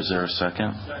 Thank you. Is there a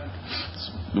second?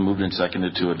 It's been moved and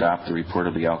seconded to adopt the report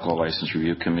of the Alcohol License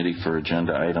Review Committee for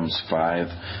agenda items 5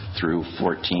 through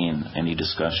 14. Any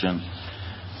discussion?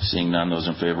 Seeing none, those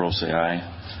in favor will say aye.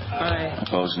 Aye.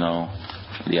 Opposed, no.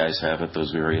 The ayes have it.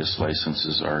 Those various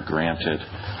licenses are granted.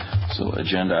 So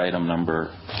agenda item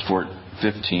number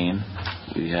 15,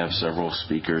 we have several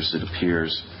speakers, it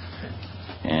appears,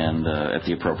 and at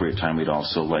the appropriate time we'd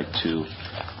also like to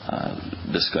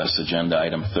discuss agenda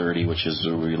item 30, which is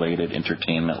a related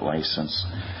entertainment license.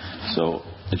 So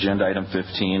agenda item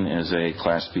 15 is a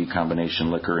Class B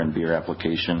combination liquor and beer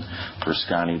application for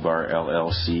Scotty Bar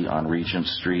LLC on Regent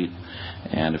Street.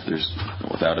 And if there's,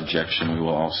 without objection, we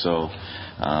will also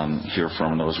hear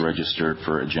from those registered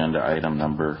for agenda item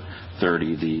number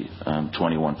 30, the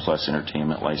 21 plus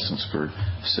entertainment license for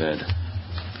said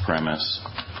premise.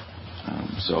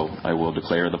 So I will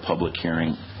declare the public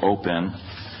hearing open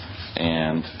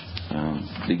and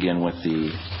begin with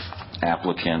the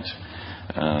applicant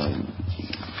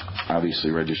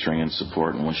obviously registering in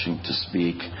support and wishing to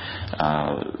speak,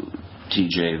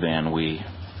 T.J. Van Wee.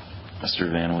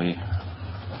 Mr. Van Wee.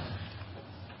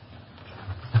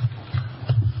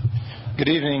 Good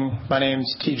evening. My name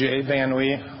is T.J. Van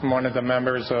Wee. I'm one of the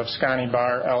members of Scotty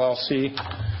Bar LLC.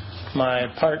 My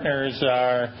partners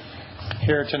are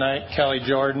here tonight, Kelly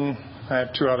Jordan. I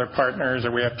have 2 other partners,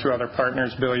 or we have 2 other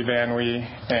partners, Billy Van Wee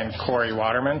and Corey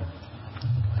Waterman.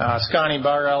 Scotty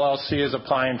Bar LLC is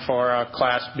applying for a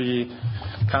Class B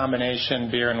combination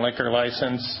beer and liquor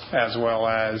license as well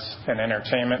as an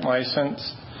entertainment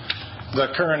license.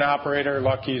 The current operator,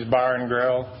 Lucky's Bar and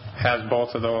Grill, has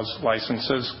both of those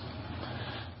licenses.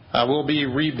 We'll be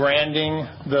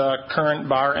rebranding the current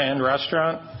bar and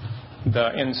restaurant.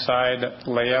 The inside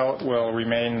layout will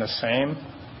remain the same.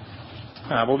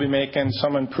 We'll be making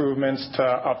some improvements to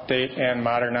update and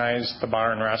modernize the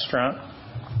bar and restaurant.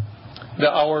 The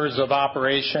hours of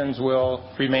operations will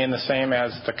remain the same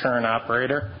as the current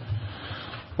operator.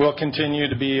 We'll continue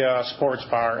to be a sports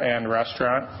bar and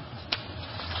restaurant.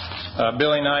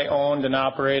 Billy and I owned and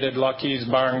operated Lucky's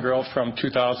Bar and Grill from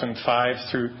 2005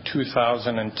 through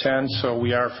 2010, so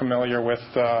we are familiar with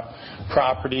the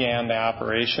property and the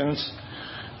operations.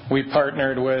 We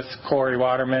partnered with Corey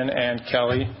Waterman and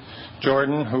Kelly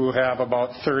Jordan, who have about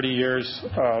 30 years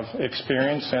of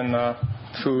experience in the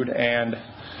food and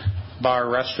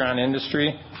bar restaurant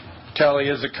industry. Kelly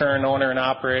is the current owner and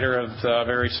operator of the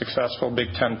very successful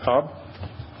Big Ten Pub.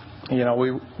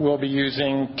 We will be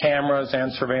using cameras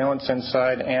and surveillance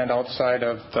inside and outside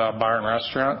of the bar and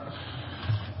restaurant.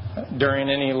 During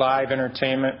any live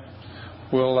entertainment,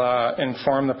 we'll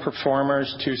inform the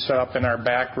performers to set up in our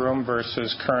back room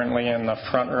versus currently in the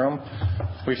front room.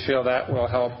 We feel that will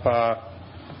help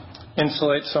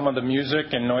insulate some of the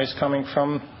music and noise coming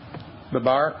from the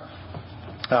bar.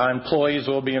 Employees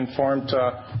will be informed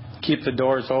to keep the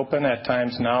doors open. At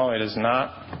times now it is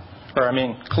not.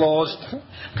 Closed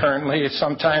currently.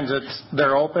 Sometimes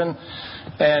they're open,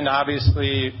 and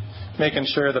obviously making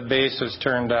sure the base is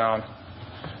turned down.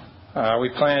 We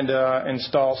plan to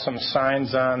install some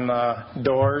signs on the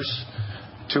doors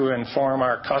to inform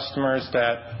our customers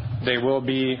that they will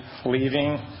be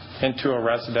leaving into a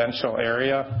residential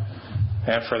area,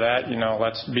 and for that,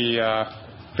 let's be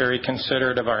very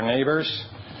considerate of our neighbors.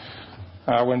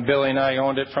 When Billy and I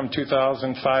owned it from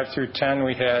 2005 through 10,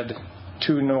 we had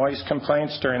 2 noise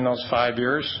complaints during those 5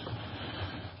 years.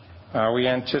 We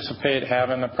anticipate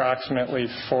having approximately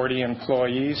 40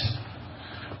 employees.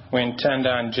 We intend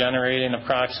on generating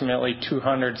approximately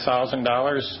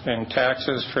 $200,000 in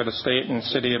taxes for the state and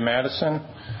city of Madison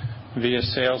via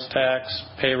sales tax,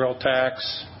 payroll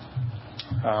tax,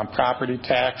 property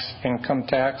tax, income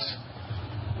tax.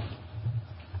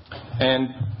 And,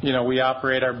 we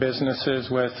operate our businesses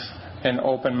with an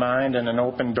open mind and an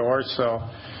open door, so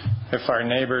if our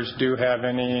neighbors do have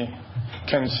any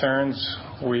concerns,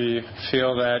 we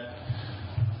feel that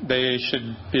they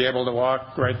should be able to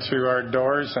walk right through our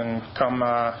doors and come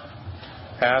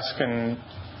ask and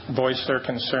voice their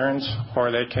concerns,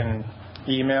 or they can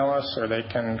email us, or they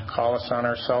can call us on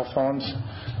our cell phones.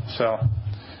 So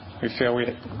we feel we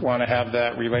want to have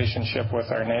that relationship with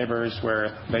our neighbors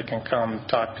where they can come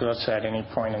talk to us at any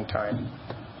point in time.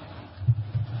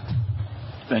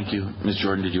 Thank you. Ms.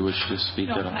 Jordan, did you wish to speak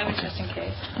No, at all? I was just in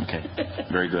case. Okay.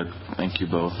 Very good. Thank you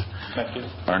both. Thank you.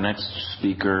 Our next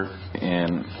speaker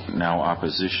in now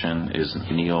opposition is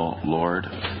Neil Lord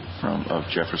of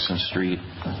Jefferson Street.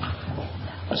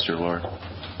 Mr. Lord.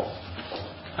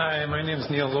 Hi, my name is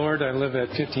Neil Lord. I live at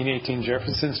 1518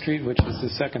 Jefferson Street, which is the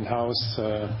second house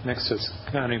next to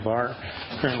County Bar,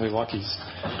 currently Lucky's.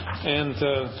 And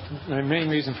my main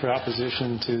reason for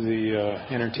opposition to the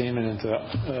entertainment and to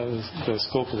the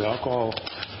scope of the alcohol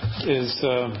is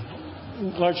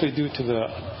largely due to the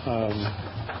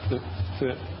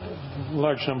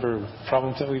large number of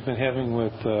problems that we've been having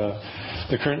with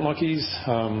the current Lucky's.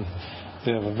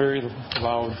 They have a very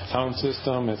loud sound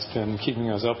system. It's been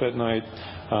keeping us up at night.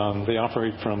 They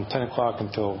operate from 10 o'clock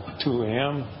until 2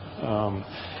 a.m.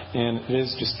 And it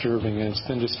is disturbing. And it's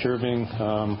been disturbing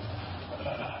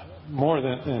more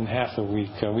than half a week.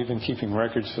 We've been keeping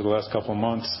records for the last couple of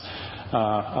months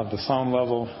of the sound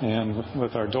level. And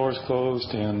with our doors closed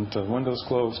and the windows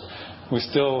closed, we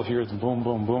still hear the boom,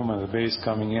 boom, boom of the bass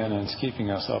coming in, and it's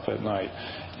keeping us up at night.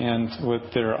 And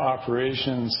with their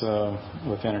operations,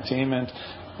 with entertainment,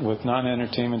 with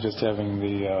non-entertainment, just having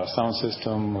the sound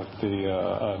system, with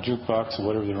the jukebox or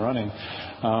whatever they're running,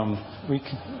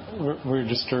 we're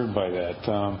disturbed by that.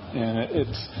 And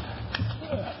it's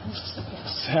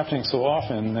happening so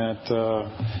often that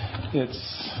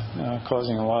it's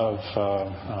causing a lot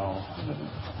of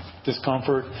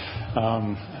discomfort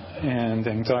and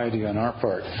anxiety on our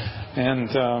part. And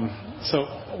so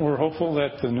we're hopeful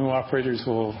that the new operators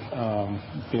will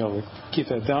be able to keep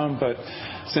that down. But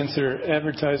since they're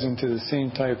advertising to the same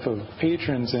type of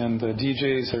patrons, and the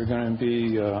DJs are going to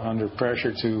be under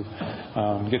pressure to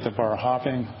get the bar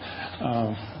hopping,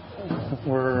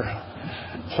 we're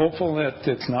hopeful that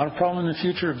it's not a problem in the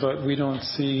future, but we don't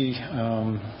see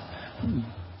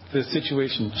the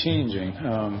situation changing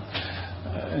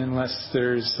unless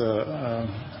there's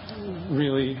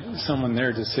really someone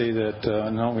there to say that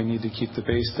no, we need to keep the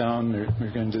bass down,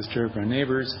 we're going to disturb our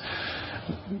neighbors.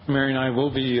 Mary and I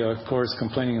will be, of course,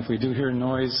 complaining if we do hear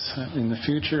noise in the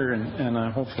future, and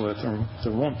I'm hopeful that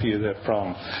there won't be that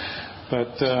problem.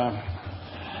 But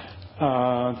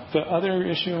the other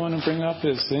issue I want to bring up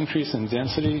is the increase in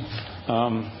density.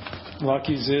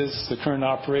 Lucky's is the current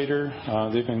operator.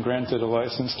 They've been granted a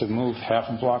license to move half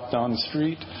a block down the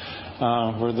street,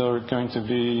 where they're going to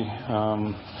be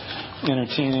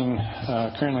entertaining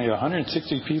currently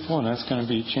 160 people, and that's going to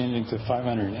be changing to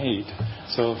 508.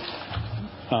 So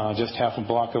just half a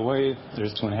block away,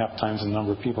 there's 2.5 times the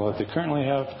number of people that they currently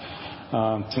have.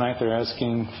 Tonight they're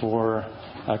asking for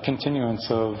a continuance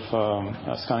of,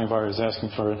 Scotty Bar is asking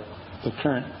for the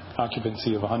current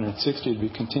occupancy of 160 to be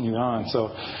continued on. So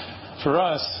for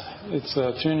us, it's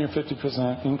a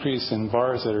 350% increase in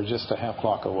bars that are just a half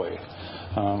block away.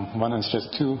 One is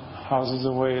just 2 houses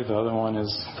away. The other one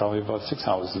is probably about 6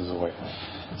 houses away.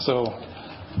 So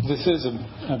this is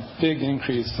a big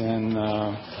increase in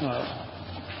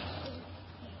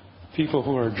people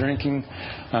who are drinking,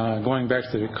 going back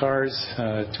to their cars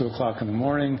at 2 o'clock in the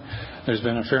morning. There's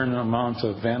been a fair amount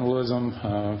of vandalism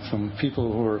from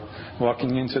people who are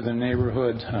walking into the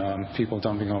neighborhood, people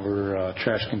dumping over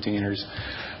trash containers,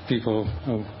 people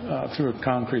who threw a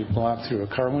concrete block through a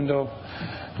car window,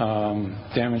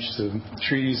 damage to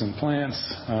trees and plants,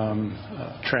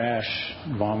 trash,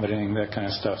 vomiting, that kind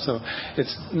of stuff. So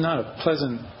it's not a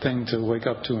pleasant thing to wake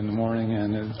up to in the morning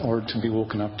or to be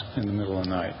woken up in the middle of the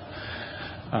night.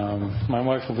 My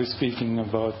wife will be speaking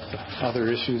about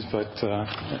other issues, but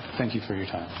thank you for your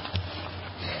time.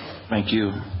 Thank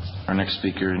you. Our next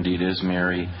speaker indeed is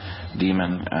Mary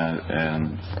Demon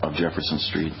of Jefferson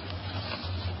Street,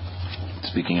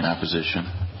 speaking in opposition.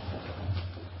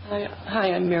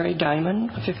 Hi, I'm Mary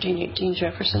Diamond, 1518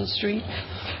 Jefferson Street.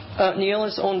 Neil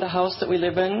has owned the house that we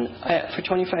live in for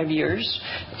 25 years,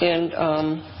 and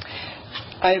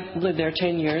I've lived there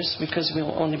 10 years because we've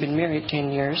only been married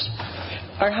 10 years.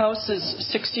 Our house is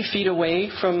 60 feet away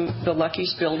from the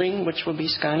Lucky's building, which will be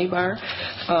Scotty Bar.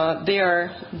 They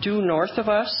are due north of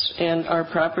us, and our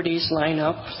properties line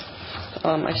up.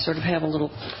 I sort of have a little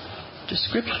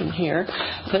description here.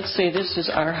 Let's say this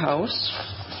is our house.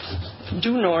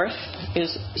 Due north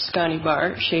is Scotty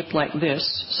Bar, shaped like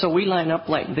this. So we line up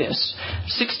like this,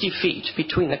 60 feet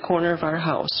between the corner of our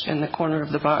house and the corner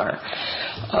of the bar.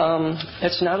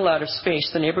 It's not a lot of space.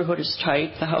 The neighborhood is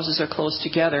tight. The houses are close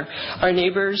together. Our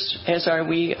neighbors, as are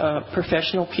we,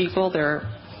 professional people. They're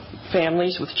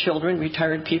families with children,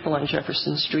 retired people on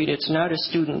Jefferson Street. It's not a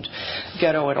student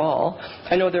ghetto at all.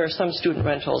 I know there are some student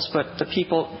rentals, but the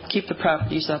people keep the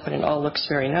properties up and it all looks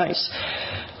very nice.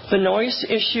 The noise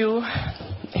issue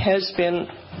has been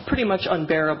pretty much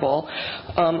unbearable.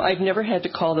 I've never had to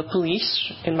call the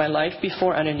police in my life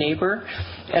before on a neighbor,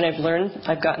 and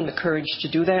I've gotten the courage to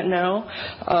do that now.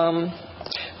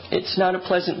 It's not a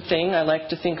pleasant thing. I like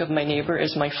to think of my neighbor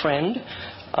as my friend,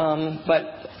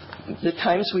 but the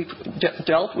times we've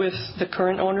dealt with the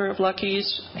current owner of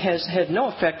Lucky's has had no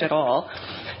effect at all.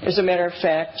 As a matter of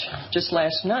fact, just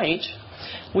last night,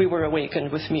 we were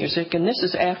awakened with music, and this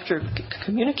is after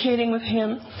communicating with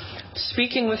him,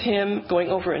 speaking with him, going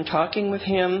over and talking with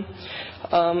him,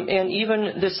 and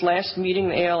even this last meeting,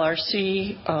 the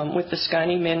ALRC, with the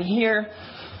Scotty men here,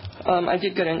 I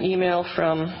did get an email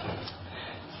from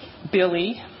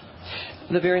Billy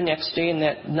the very next day and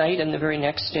that night and the very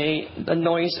next day, the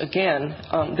noise again.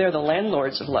 They're the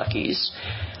landlords of Lucky's.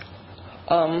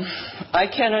 I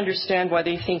can't understand why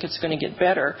they think it's going to get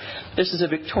better. This is a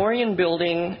Victorian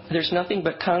building. There's nothing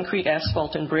but concrete,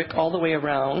 asphalt, and brick all the way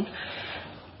around.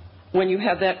 When you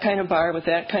have that kind of bar with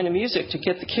that kind of music to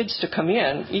get the kids to come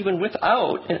in, even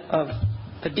without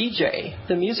a DJ,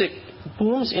 the music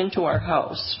booms into our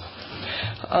house.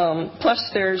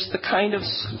 Plus, there's the kind of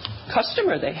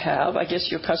customer they have. I guess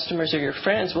your customers are your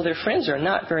friends. Well, their friends are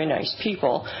not very nice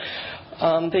people.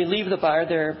 They leave the bar,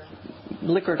 they're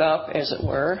liquored up, as it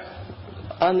were,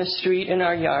 on the street, in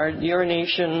our yard,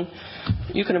 urination.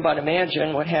 You can about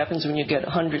imagine what happens when you get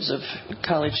hundreds of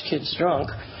college kids drunk.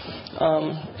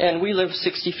 And we live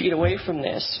 60 feet away from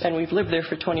this, and we've lived there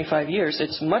for 25 years.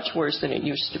 It's much worse than it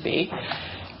used to be.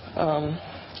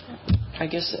 I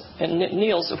guess, and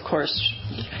Neil's, of course,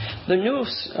 the new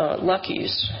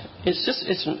Lucky's,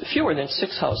 it's fewer than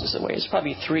 6 houses away. It's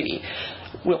probably 3.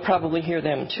 We'll probably hear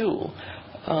them too.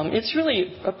 It's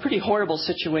really a pretty horrible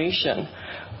situation.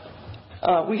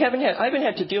 I haven't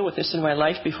had to deal with this in my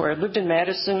life before. I've lived in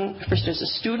Madison first as a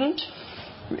student,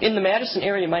 in the Madison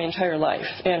area my entire life,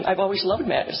 and I've always loved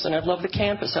Madison. I've loved the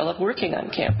campus. I love working on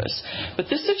campus. But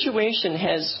this situation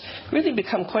has really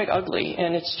become quite ugly,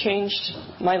 and it's changed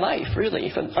my life,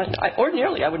 really.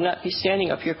 Ordinarily, I would not be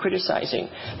standing up here criticizing.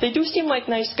 They do seem like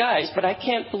nice guys, but I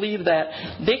can't believe that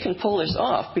they can pull this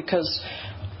off, because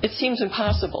it seems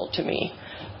impossible to me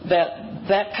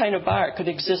that kind of bar could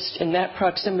exist in that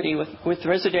proximity with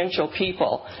residential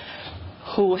people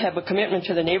who have a commitment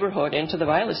to the neighborhood and to the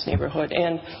Vilas neighborhood,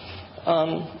 and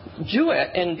do it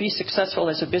and be successful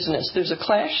as a business. There's a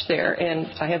clash there, and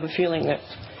I have a feeling that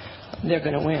they're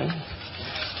going to win.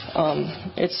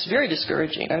 It's very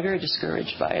discouraging. I'm very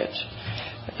discouraged by it.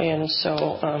 And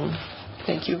so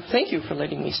thank you. Thank you for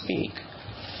letting me speak.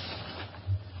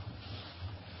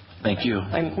 Thank you.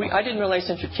 I didn't realize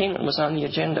entertainment was on the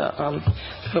agenda,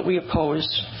 but we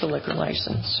oppose the liquor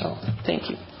license. So thank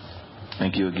you.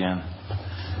 Thank you again.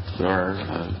 There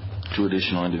are 2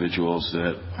 additional individuals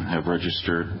that have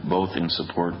registered, both in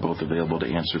support, both available to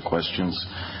answer questions,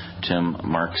 Tim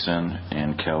Markson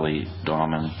and Kelly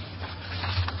Dahman.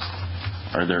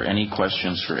 Are there any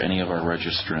questions for any of our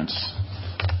registrants?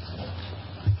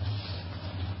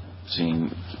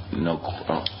 Seeing no...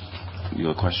 Oh, you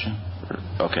have a question?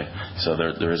 Okay, so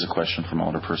there is a question from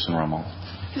Alderperson Rummel.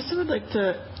 I would like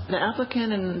the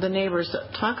applicant and the neighbors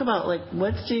talk about, like,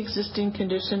 what's the existing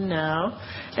condition now,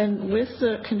 and with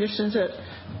the conditions that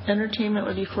entertainment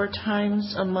would be 4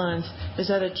 times a month, is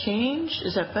that a change?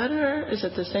 Is that better? Is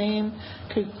it the same?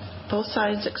 Could both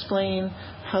sides explain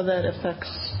how that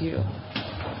affects you?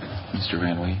 Mr.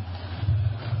 Van Wee.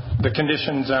 The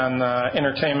conditions on the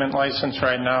entertainment license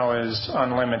right now is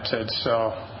unlimited,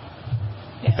 so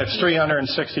it's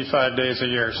 365 days a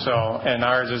year, and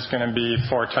ours is going to be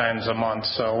 4 times a month.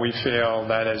 So we feel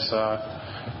that is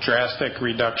a drastic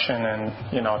reduction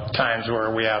in, times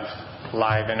where we have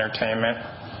live entertainment.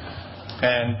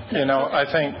 And, I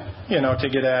think, to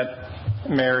get at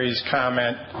Mary's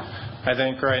comment, I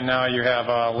think right now you have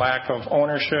a lack of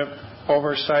ownership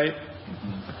oversight.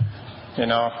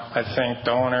 I think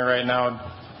the owner right now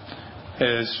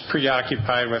is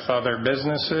preoccupied with other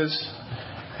businesses.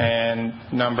 And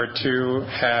number 2,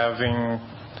 having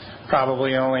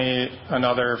probably only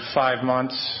another 5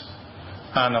 months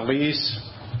on a lease.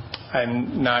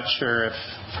 I'm not sure if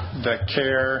the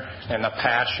care and the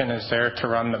passion is there to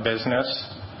run the business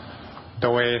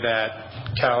the way that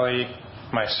Kelly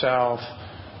myself,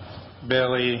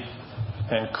 Billy,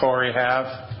 and Corey have.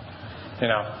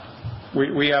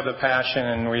 We have the passion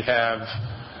and we have,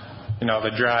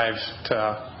 the drive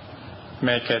to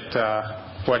make it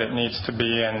what it needs to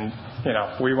be. And,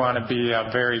 we want to be a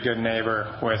very good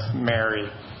neighbor with Mary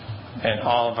and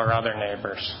all of our other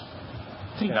neighbors.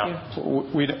 Thank you.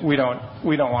 We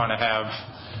don't want to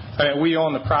have. We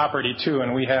own the property too,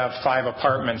 and we have 5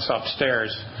 apartments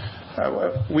upstairs.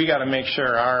 We got to make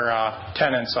sure our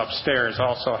tenants upstairs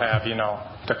also have,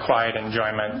 the quiet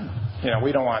enjoyment.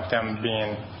 We don't want them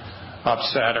being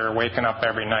upset or waking up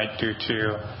every night due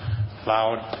to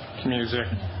loud music.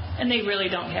 And they really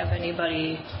don't have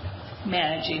anybody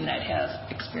managing that has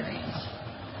experience.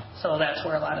 So that's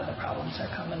where a lot of the problems are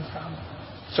coming from.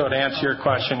 So to answer your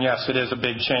question, yes, it is a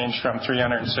big change from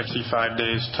 365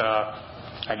 days to,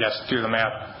 I guess, do the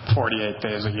math, 48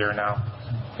 days a year now.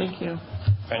 Thank you.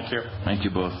 Thank you. Thank you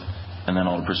both. And then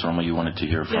Alderperson Rommel, you wanted to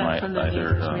hear from either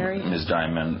Ms.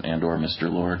 Diamond and or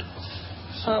Mr. Lord.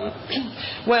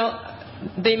 Well,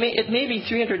 it may be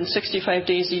 365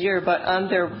 days a year, but on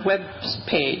their web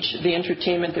page,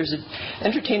 there's an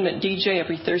entertainment DJ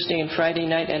every Thursday and Friday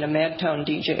night and a Madtown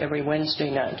DJ every Wednesday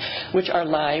night, which are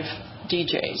live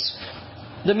DJs.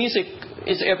 The music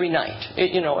is every night.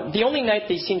 The only night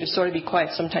they seem to sort of be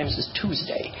quiet sometimes is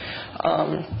Tuesday.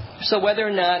 So whether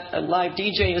or not a live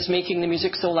DJ is making the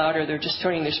music so loud or they're just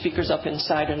turning their speakers up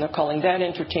inside and they're calling that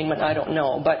entertainment, I don't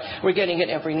know. But we're getting it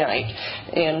every night.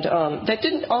 And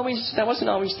that wasn't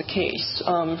always the case.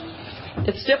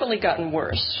 It's definitely gotten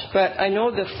worse. But I know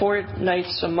the 4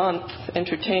 nights a month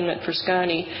entertainment for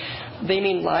Scani, they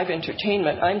mean live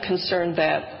entertainment. I'm concerned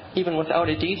that even without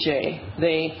a DJ,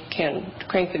 they can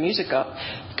crank the music up.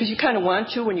 Because you kind of want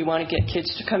to when you want to get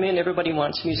kids to come in. Everybody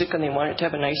wants music and they want it to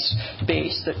have a nice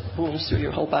bass that booms through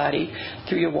your whole body,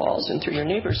 through your walls and through your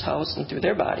neighbor's house and through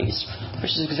their bodies,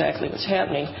 which is exactly what's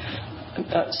happening.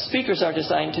 Speakers are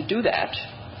designed to do that.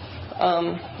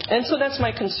 And so that's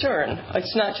my concern.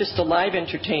 It's not just the live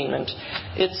entertainment.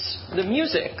 It's the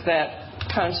music that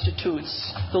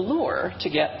constitutes the lure to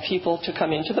get people to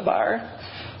come into the bar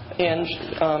and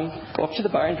go up to the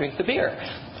bar and drink the beer.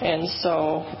 And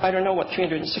so I don't know what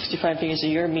 365 days a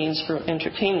year means for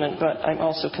entertainment, but I'm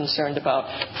also concerned about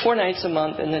 4 nights a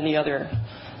month and then the other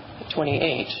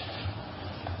 28.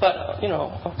 But,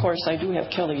 of course, I do have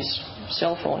Kelly's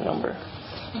cell phone number.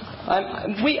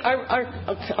 Our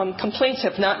complaints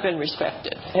have not been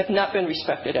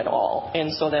respected at all.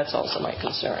 And so that's also my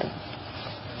concern.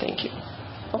 Thank you.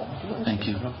 Thank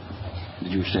you.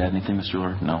 Did you wish to add anything, Mr.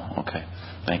 Lord? No? Okay.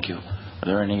 Thank you. Are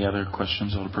there any other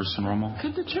questions, Alderperson Rommel?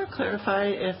 Could the chair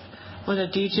clarify what a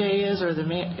DJ is, or the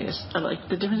difference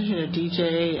between a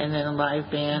DJ and then a live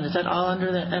band? Is that all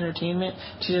under the entertainment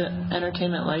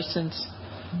license?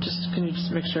 Can you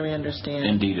just make sure we understand?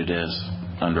 Indeed, it is.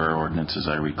 Under our ordinance, as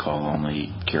I recall,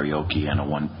 only karaoke and a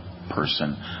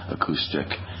 1-person acoustic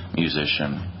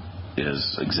musician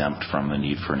is exempt from the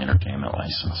need for an entertainment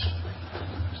license.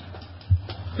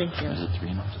 Thank you. Is it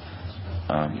 3 now?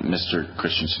 Mr.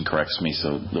 Christensen corrects me,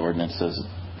 so the ordinance says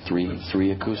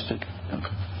 3 acoustic?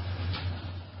 Okay.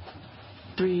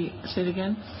 3, say it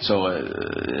again? So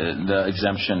the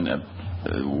exemption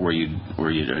where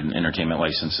an entertainment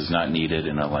license is not needed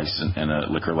in a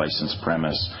liquor license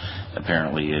premise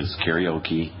apparently is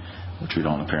karaoke, which we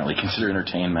don't apparently consider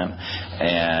entertainment,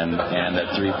 and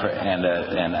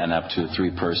up to a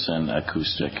 3-person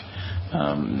acoustic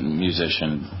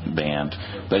musician band.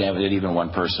 But even 1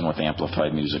 person with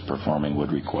amplified music performing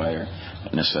would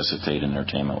necessitate an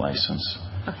entertainment license.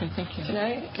 Okay, thank you.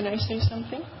 Can I say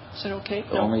something? Is that okay?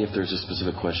 Only if there's a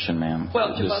specific question, ma'am.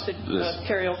 Well, about the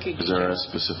karaoke. Is there a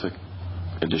specific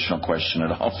additional question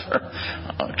at all?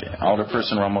 Okay.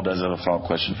 Alderperson Rommel does have a follow-up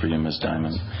question for you, Ms.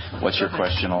 Diamond. What's your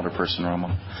question, Alderperson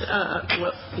Rommel?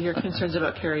 Your concerns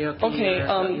about karaoke. Okay.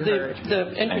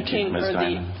 The entertainment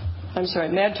or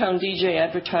Madtown DJ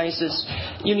advertises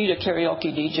you need a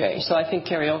karaoke DJ. So I think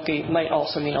karaoke might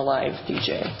also mean a live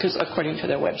DJ, because according to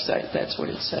their website, that's what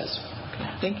it says.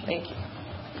 Okay. Thank you.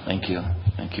 Thank you.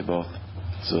 Thank you both.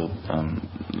 So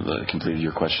completed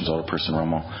your questions, Alderperson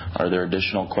Rommel. Are there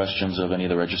additional questions of any of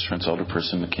the registrants?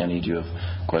 Alderperson McKinney, do you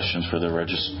have questions for the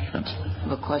registrants? I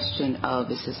have a question.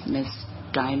 This is Ms.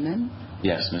 Diamond?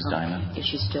 Yes, Ms. Diamond. Is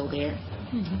she still there?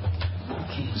 Mm-hmm.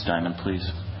 Okay. Ms. Diamond,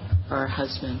 please. Or her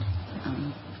husband.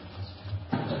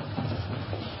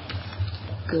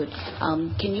 Good.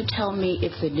 Can you tell me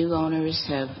if the new owners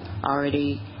have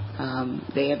already,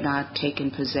 they have not taken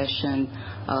possession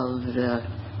of the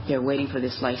they're waiting for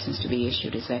this license to be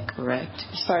issued. Is that correct?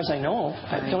 As far as I know.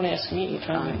 Right. Don't ask me.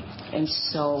 And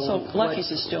so Lucky's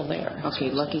is still there.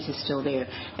 Okay, Lucky's is still there.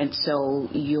 And so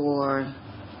your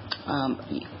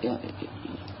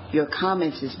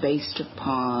comments is based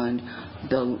upon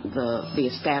the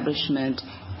establishment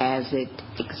as it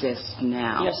exists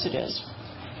now. Yes, it is.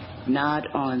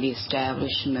 Not on the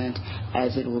establishment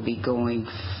as it will be going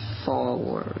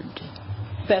forward.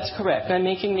 That's correct. I'm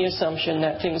making the assumption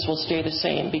that things will stay the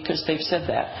same because they've said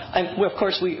that. Of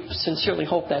course, we sincerely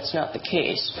hope that's not the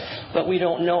case, but we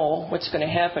don't know what's going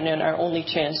to happen, and our only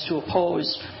chance to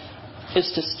oppose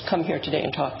is to come here today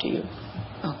and talk to you.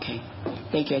 Okay.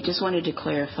 Thank you. I just wanted to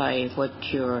clarify what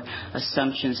your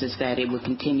assumptions is, that it will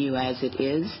continue as it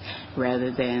is rather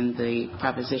than the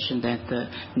proposition that the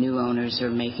new owners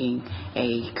are making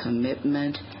a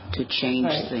commitment to change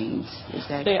things. Is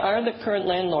that? They are the current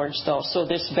landlords, though, so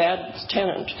this bad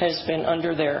tenant has been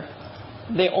under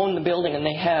they own the building, and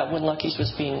they have when Lucky's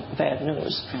was being bad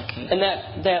news. Okay. And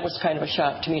that was kind of a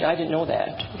shock to me. I didn't know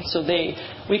that. So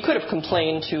we could have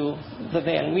complained to the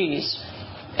Van Wees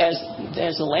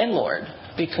as a landlord,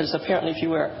 because apparently if you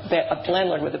were a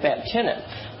landlord with a bad tenant,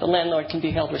 the landlord can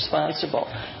be held responsible.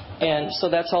 And so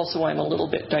that's also why I'm a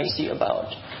little bit dicey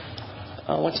about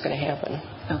what's going to happen.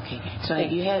 Okay. So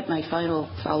my final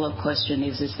follow-up question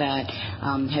is that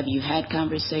have you had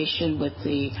conversation with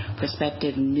the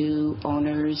prospective new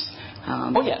owners?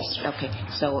 Oh, yes. Okay.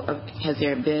 So has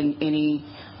there been any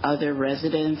other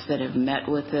residents that have met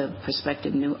with the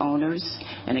prospective new owners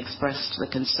and expressed the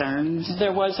concerns?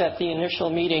 There was at the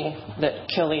initial meeting that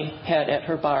Kelly had at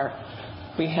her bar.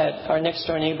 We had our next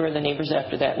door neighbor, the neighbors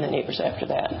after that, and the neighbors after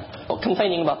that,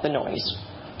 complaining about the noise.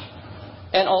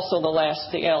 And also the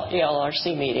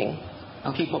ALRC meeting,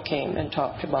 people came and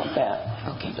talked about that.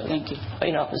 Okay, thank you.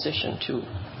 In opposition to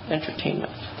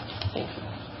entertainment. Thank you.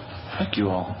 Thank you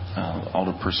all.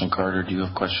 Alderperson Carter, do you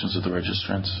have questions of the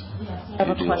registrants? Yes. I have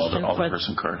a question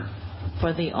Alderperson Carter.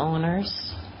 For the owners.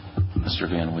 Mr.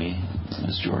 Van Wee,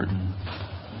 Ms. Jordan.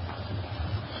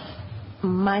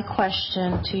 My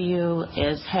question to you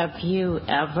is, have you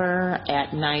ever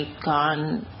at night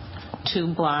gone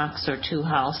 2 blocks or 2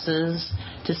 houses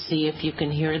to see if you can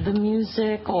hear the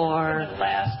music? Or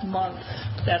last month,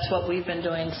 that's what we've been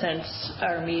doing since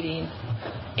our meeting,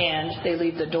 and they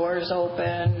leave the doors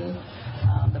open,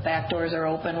 the back doors are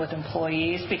open with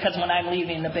employees, because when I'm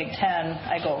leaving the Big Ten,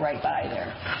 I go right by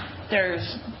there.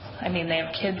 They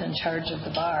have kids in charge of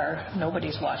the bar.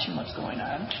 Nobody's watching what's going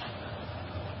on.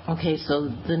 Okay, so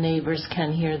the neighbors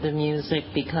can hear the music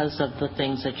because of the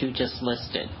things that you just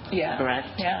listed, correct?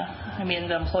 Yeah.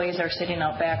 The employees are sitting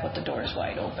out back with the doors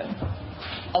wide open,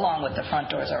 along with the front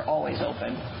doors are always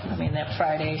open. They have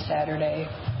Friday, Saturday,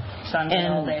 Sunday,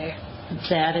 all day.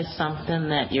 That is something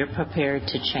that you're prepared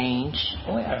to change?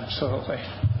 Oh, yeah. Absolutely.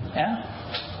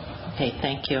 Yeah. Okay,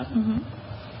 thank you. Mm-hmm.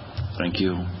 Thank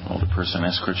you. Alderperson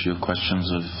Eskridge, you have questions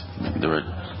of the...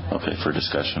 Okay, for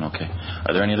discussion, okay.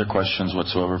 Are there any other questions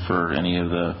whatsoever for any of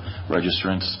the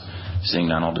registrants? Seeing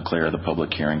none, I'll declare the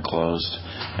public hearing closed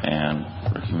and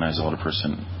recognize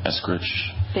Alderperson Eskridge.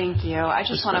 Thank you. I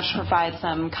just want to provide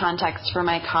some context for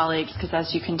my colleagues, because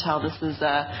as you can tell, this is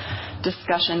a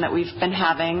discussion that we've been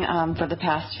having for the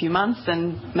past few months,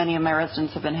 and many of my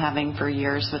residents have been having for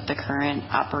years with the current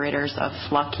operators of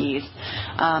Lucky's.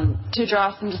 To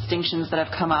draw some distinctions that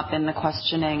have come up in the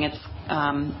questioning, it's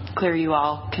clear you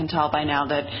all can tell by now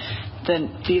that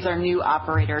these are new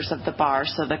operators of the bar,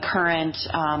 so the current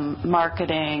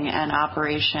marketing and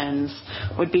operations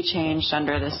would be changed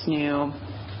under this new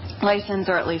license,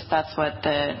 or at least that's what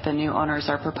the new owners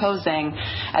are proposing.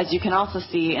 As you can also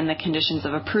see in the conditions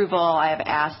of approval, I have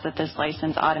asked that this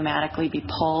license automatically be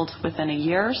pulled within a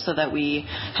year so that we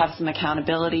have some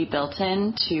accountability built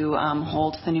in to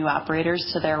hold the new operators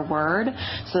to their word,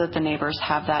 so that the neighbors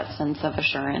have that sense of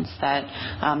assurance that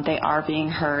they are being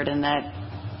heard and that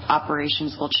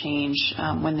operations will change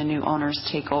when the new owners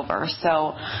take over.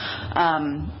 So,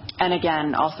 and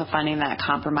again, also finding that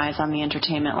compromise on the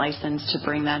entertainment license to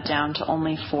bring that down to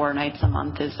only 4 nights a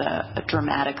month is a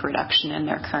dramatic reduction in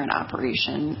their current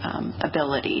operation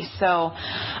ability. So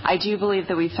I do believe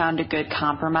that we found a good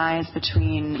compromise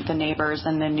between the neighbors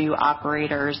and the new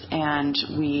operators, and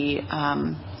we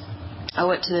owe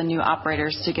it to the new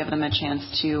operators to give them a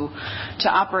chance to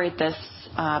operate this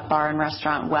bar and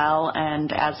restaurant well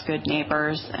and as good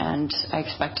neighbors, and I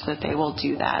expect that they will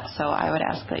do that. So I would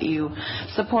ask that you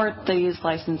support these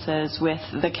licenses with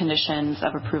the conditions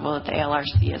of approval that the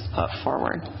ALRC has put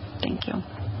forward. Thank you.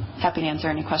 Happy to answer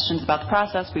any questions about the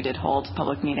process. We did hold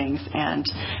public meetings and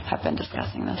have been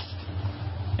discussing this.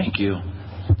 Thank you.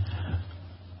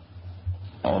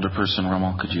 Alderperson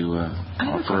Rummel, could you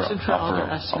offer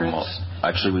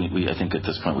Actually, I think at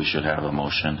this point we should have a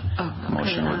motion. A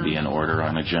motion would be in order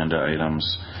on agenda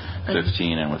items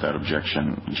 15 and without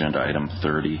objection, agenda item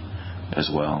 30 as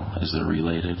well. Is there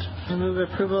related? I move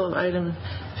approval of item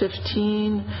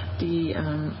 15, the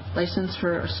license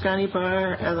for Scotty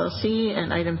Bar LLC,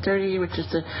 and item 30, which is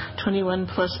the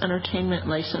 21-plus entertainment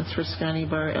license for Scotty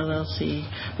Bar LLC,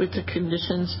 with the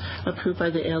conditions approved by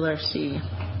the LRC.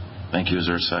 Thank you. Is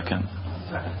there a second?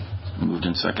 Second. Moved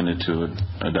and seconded to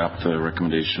adopt the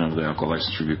recommendation of the Alcohol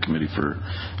License Review Committee for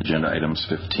agenda items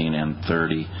 15 and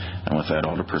 30. And with that,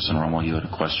 Alderperson Rummel, you had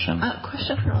a question?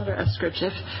 Question for Alder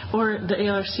Eskridge, or the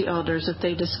ALRC alders, if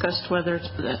they discussed whether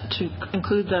to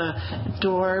include the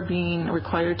door being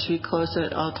required to be closed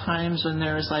at all times when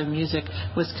there is live music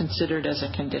was considered as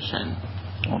a condition.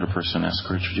 Alderperson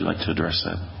Eskridge, would you like to address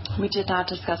that? We did not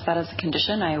discuss that as a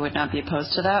condition. I would not be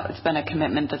opposed to that. It's been a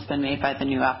commitment that's been made by the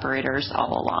new operators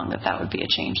all along that would be a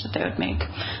change that they would make.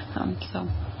 So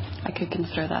I could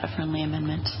consider that a friendly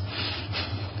amendment.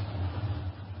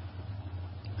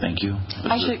 Thank you.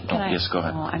 Yes, go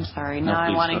ahead. Oh, I'm sorry. Now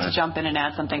I'm wanting to jump in and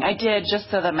add something. I did, just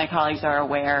so that my colleagues are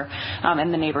aware,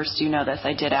 and the neighbors do know this,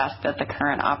 I did ask that the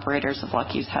current operators of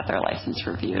Lucky's have their license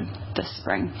reviewed this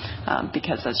spring,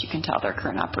 because as you can tell, their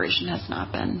current operation has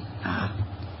not been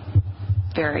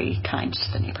very kind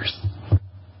to the neighbors.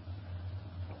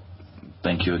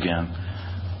 Thank you again.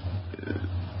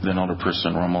 Then,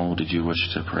 Alderperson Rummel, did you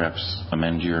wish to perhaps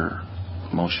amend your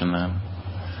motion then?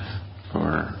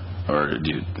 Or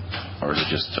is it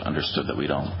just understood that we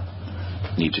don't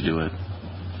need to do it?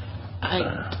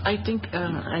 I think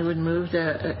I would move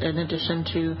that in addition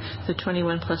to the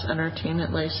 21-plus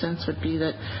entertainment license would be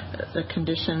that the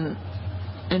condition,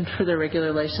 and for the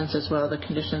regular license as well, the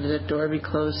condition that the door be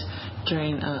closed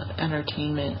during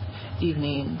entertainment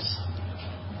evenings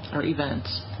or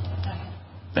events.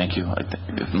 Thank you.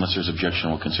 Unless there's objection,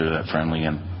 we'll consider that friendly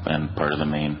and part of the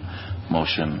main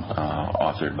motion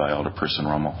authored by Alderperson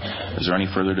Rummel. Is there any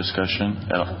further discussion?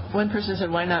 One person said,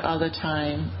 why not all the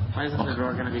time? Why isn't the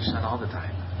door going to be shut all the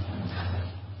time?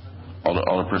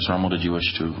 Alderperson Rummel, did you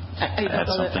wish to add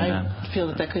something? I feel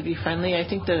that could be friendly. I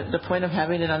think the point of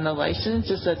having it on the license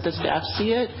is that the staff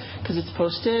see it because it's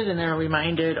posted and they're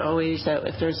reminded always that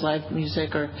if there's live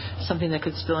music or something that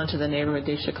could spill into the neighborhood,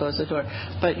 they should close the door.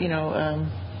 But,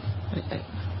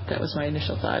 that was my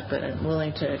initial thought, but I'm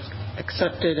willing to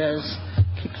accept it as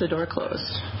keep the door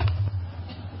closed.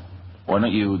 Why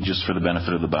don't you, just for the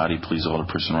benefit of the body, please,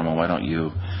 Alderperson Rummel, why don't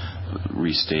you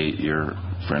restate your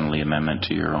friendly amendment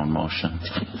to your own motion?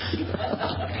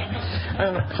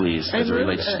 Please, as it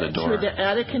relates to the door. To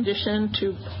add a condition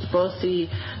to both the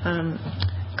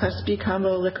Class B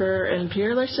combo liquor and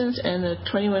beer license and the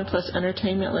 21-plus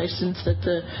entertainment license that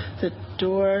the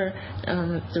door,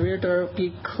 the rear door,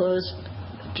 be closed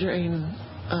during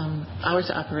hours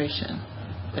of operation,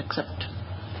 except.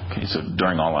 Okay, so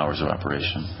during all hours of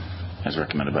operation, as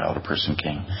recommended by Alderperson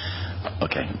King.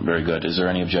 Okay, very good. Is there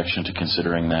any objection to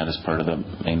considering that as part of the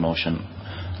main motion?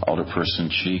 Alderperson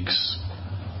Cheeks.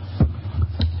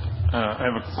 I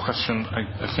have a question,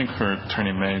 I think for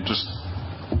Attorney May.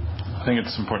 I think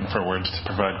it's important for words to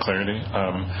provide clarity.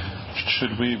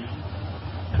 Should we,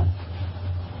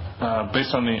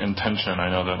 based on the intention I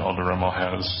know that Alder Rummel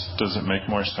has, does it make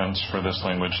more sense for this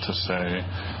language to say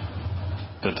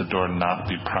that the door not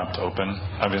be propped open?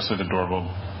 Obviously the door will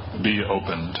be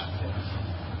opened.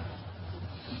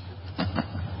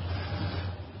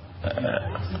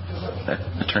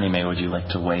 Attorney May, would you like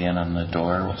to weigh in on the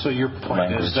door? So your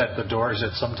point is that the door is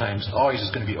always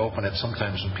going to be open at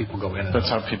sometimes when people go in and out. That's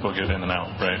how people get in and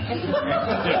out, right?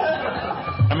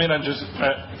 Yeah. I mean,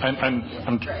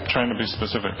 I'm trying to be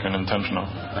specific and intentional.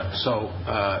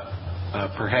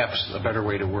 Perhaps a better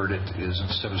way to word it is,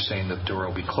 instead of saying that the door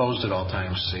will be closed at all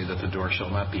times, say that the door shall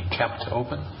not be kept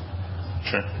open.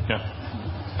 Sure, yeah.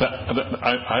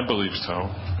 I believe so.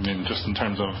 I mean, just in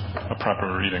terms of a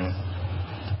proper reading.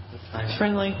 It's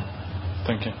friendly.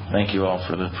 Thank you. Thank you all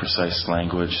for the precise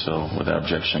language. So without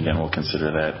objection, again, we'll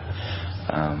consider that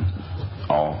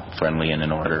all friendly and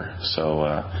in order. So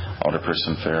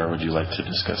Alderperson Farrer, would you like to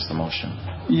discuss the motion?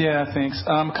 Yeah, thanks.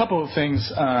 A couple of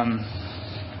things.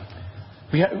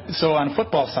 So on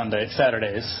football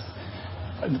Saturdays,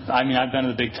 I mean, I've been to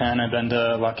the Big Ten, I've been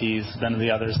to Lucky's, been to the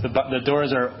others. The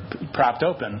doors are propped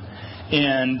open,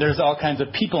 and there's all kinds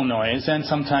of people noise and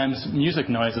sometimes music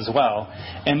noise as well.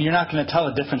 And you're not going to tell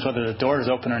the difference whether the door is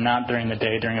open or not during the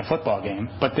day during a football game.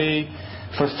 But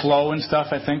for flow and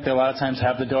stuff, I think they a lot of times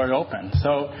have the door open.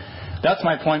 So that's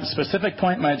my point. Specific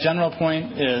point, my general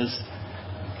point is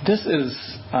This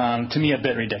is, to me, a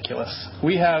bit ridiculous.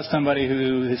 We have somebody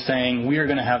who is saying we are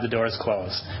going to have the doors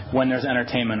closed when there's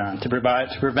entertainment on to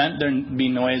prevent there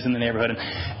being noise in the neighborhood.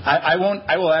 I will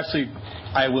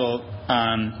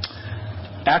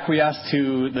acquiesce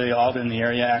to the alder in the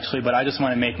area, actually, but I just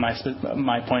want to make my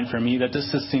point for me that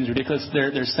this just seems ridiculous.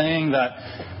 They're saying that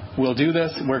we'll do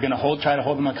this. We're going to try to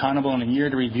hold them accountable in a year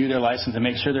to review their license and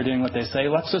make sure they're doing what they say.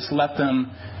 Let's just let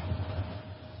them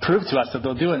prove to us that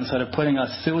they'll do it instead of putting a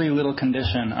silly little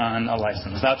condition on a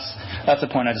license. That's the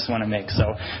point I just want to make.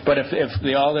 But if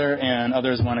the alder and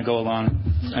others want to go along,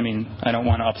 I don't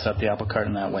want to upset the apple cart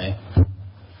in that way.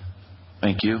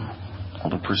 Thank you.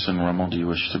 Alderperson Rummel, do you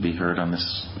wish to be heard on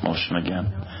this motion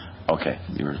again? Okay.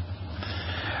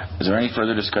 Is there any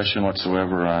further discussion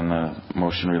whatsoever on the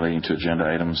motion relating to agenda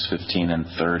items 15 and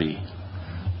 30?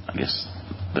 I guess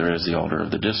there is the alder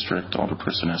of the district,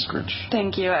 Alderperson Eskridge.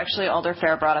 Thank you. Actually, Alder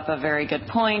Fair brought up a very good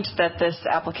point that this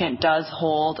applicant does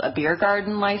hold a beer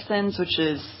garden license, which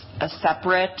is a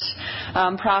separate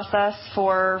process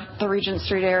for the Regent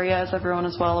Street area, as everyone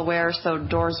is well aware. So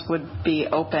doors would be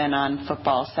open on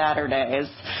football Saturdays.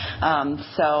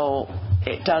 So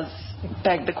it does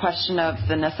beg the question of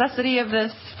the necessity of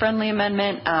this friendly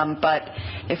amendment. But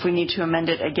if we need to amend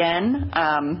it again,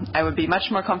 I would be much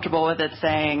more comfortable with it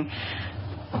saying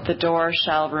the door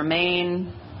shall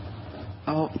remain.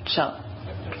 Help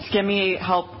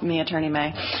me, Attorney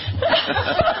May.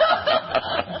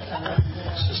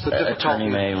 It's just the difficulty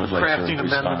of crafting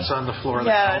amendments on the floor of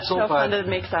the council. Yeah, it's no fun to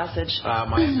make sausage.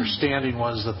 My understanding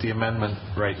was that the amendment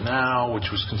right now,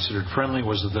 which was considered friendly,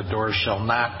 was that the doors shall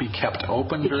not be kept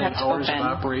open during hours of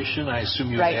operation. I assume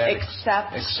you add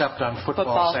except on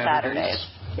football Saturdays.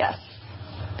 Yes.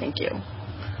 Thank you.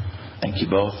 Thank you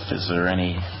both. Is there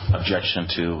any objection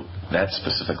to that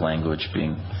specific language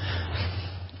being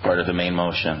part of the main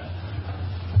motion?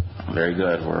 Very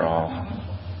good. We're all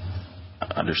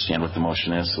understand what the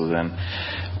motion is. So then,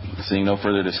 seeing no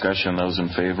further discussion, those in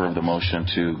favor of the motion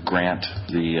to grant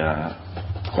the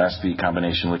Class B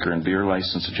combination liquor and beer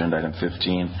license, agenda item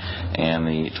 15, and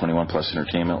the 21 plus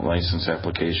entertainment license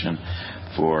application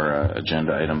for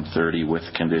agenda item 30 with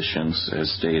conditions as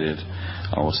stated,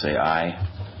 I will say aye.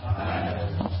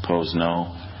 Opposed,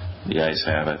 no. The ayes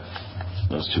have it.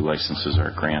 Those two licenses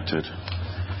are granted.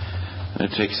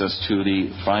 It takes us to the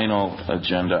final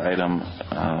agenda item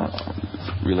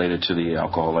related to the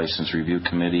Alcohol License Review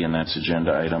Committee, and that's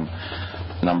agenda item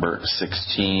number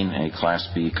 16, a Class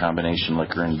B combination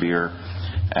liquor and beer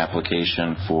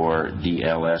application for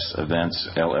DLS Events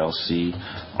LLC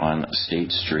on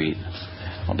State Street.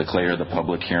 I'll declare the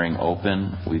public hearing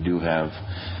open. We do have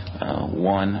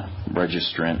one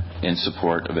registrant in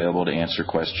support available to answer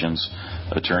questions,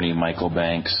 Attorney Michael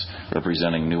Banks,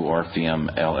 representing New Orpheum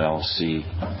LLC.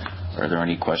 Are there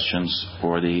any questions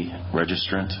for the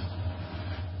registrant?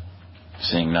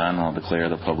 Seeing none, I'll declare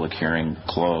the public hearing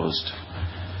closed.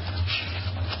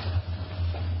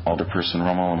 Alderperson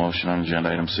Rummel, a motion on agenda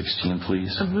item 16,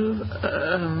 please. I move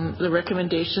the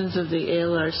recommendations of the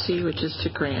ALRC, which is to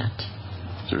grant.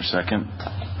 Is there a second?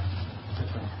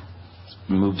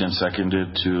 Moved and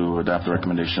seconded to adopt the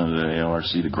recommendation of the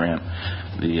ALRC to grant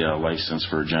the license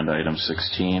for agenda item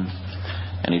 16.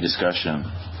 Any discussion?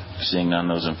 Seeing none,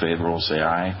 those in favor will say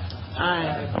aye.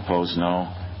 Aye. Opposed, no.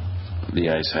 The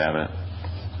ayes have it.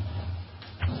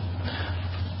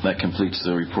 That completes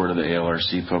the report of the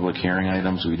ALRC public hearing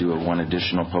items. We do have one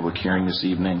additional public hearing this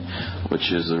evening,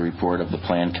 which is the report of the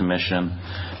Plan Commission,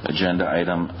 agenda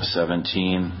item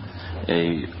 17,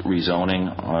 a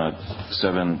rezoning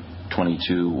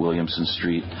 722 Williamson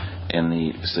Street in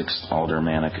the 6th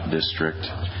Aldermanic District.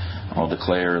 I'll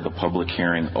declare the public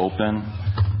hearing open.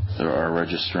 There are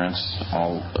registrants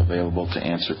all available to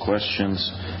answer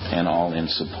questions and all in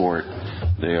support.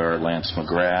 They are Lance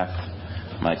McGrath,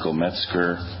 Michael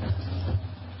Metzger,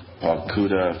 Paul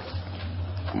Kuda,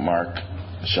 Mark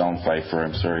Schellenpfeifer.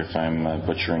 I'm sorry if I'm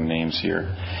butchering names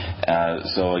here.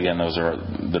 So again, those are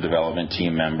the development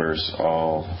team members,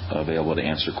 all available to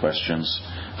answer questions.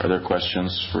 Are there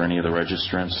questions for any of the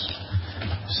registrants?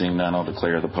 Seeing none, I'll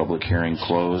declare the public hearing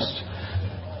closed.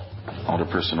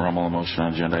 Alderperson Rummel, a motion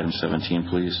on agenda item 17,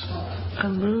 please. I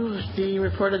move the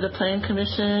report of the Plan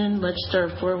Commission, Legistar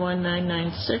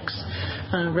 41996,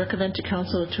 recommend to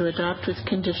Council to adopt with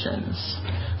conditions.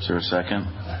 Is there a second?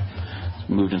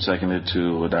 Moved and seconded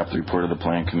to adopt the report of the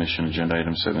Plan Commission, agenda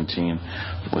item 17,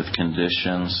 with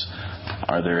conditions.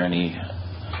 Are there any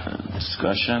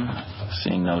discussion?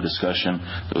 Seeing no discussion,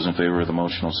 those in favor of the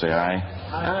motion will say aye.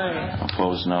 Aye.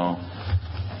 Opposed, no.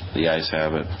 The ayes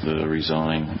have it. The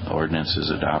rezoning ordinance is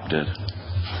adopted.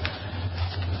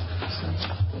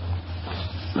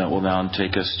 That will now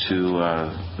take us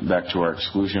back to our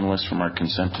exclusion list from our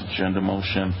consent agenda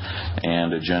motion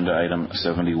and agenda item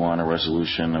 71, a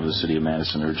resolution of the City of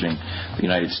Madison urging the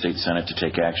United States Senate to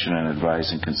take action and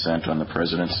advise and consent on the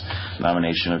President's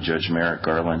nomination of Judge Merrick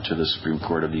Garland to the Supreme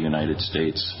Court of the United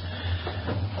States.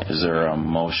 Is there a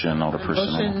motion,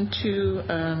 Alderperson? Motion to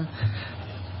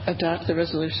adopt the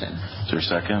resolution. Is there a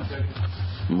second?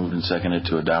 Moved and seconded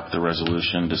to adopt the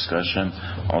resolution. Discussion.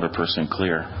 Alderperson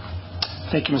Clear.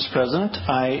 Thank you, Mr. President.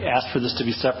 I asked for this to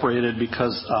be separated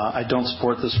because I don't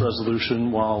support this resolution.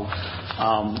 While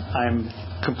I'm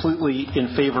completely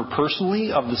in favor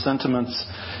personally of the sentiments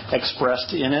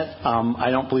expressed in it,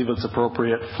 I don't believe it's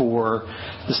appropriate for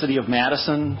the City of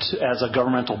Madison as a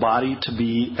governmental body to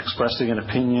be expressing an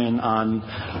opinion on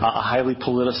a highly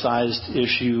politicized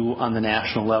issue on the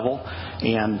national level.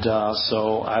 And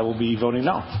so I will be voting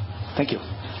no. Thank you.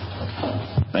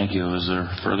 Thank you. Is there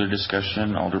further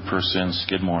discussion? Alderperson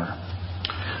Skidmore.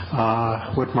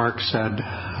 What Mark said,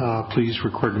 please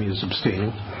record me as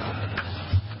abstaining.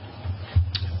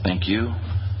 Thank you.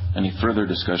 Any further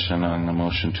discussion on the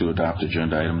motion to adopt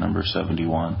agenda item number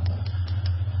 71?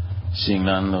 Seeing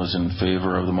none, those in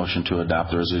favor of the motion to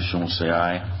adopt the resolution will say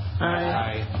aye.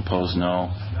 Aye. Opposed, no.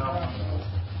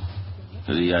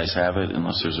 The ayes have it,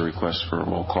 unless there's a request for a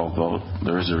roll call vote.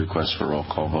 There is a request for a roll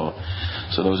call vote.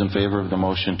 So those in favor of the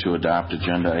motion to adopt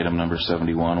agenda item number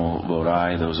 71 will vote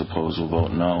aye. Those opposed will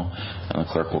vote no. And the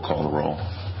clerk will call the roll.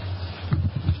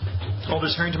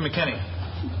 Alders Harrington McKinney.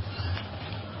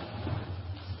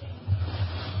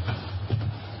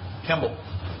 Kemble.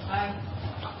 Aye.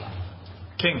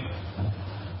 King.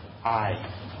 Aye.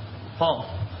 Palm.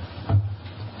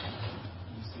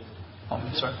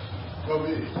 Sorry. No.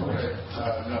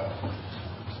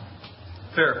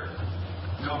 Fair.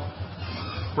 No.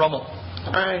 Rummel.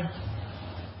 Aye.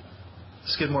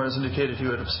 Skidmore has indicated he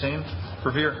would abstain.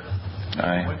 Revere.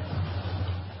 Aye.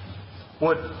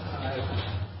 Wood. Aye.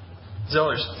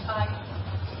 Zellers.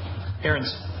 Aye.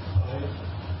 Aaron's.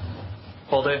 Aye.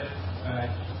 Paul Day.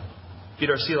 Aye.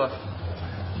 Peter Seeloff.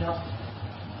 No.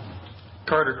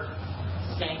 Carter.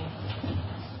 Abstain.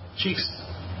 Cheeks.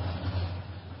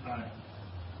 Aye.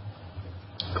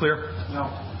 Clear. No.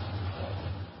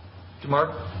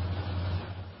 DeMar.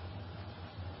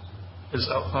 Is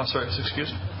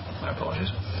excused. My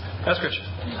apologies. Eskridge.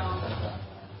 No.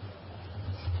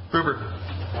 Gruber.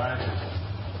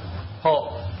 Aye.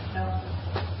 Hall. No.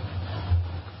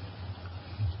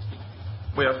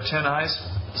 We have 10 ayes,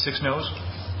 6 noes.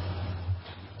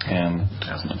 And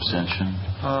an abstention?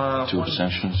 2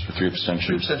 abstentions? Or 3 abstentions?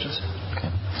 3 abstentions. Okay.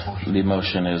 The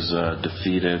motion is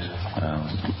defeated.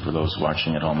 For those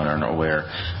watching at home and aren't aware,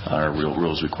 our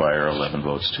rules require 11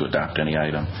 votes to adopt any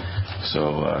item.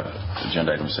 So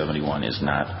agenda item 71 is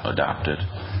not adopted.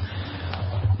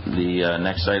 The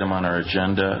next item on our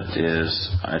agenda is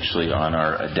actually on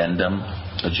our addendum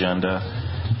agenda,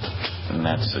 and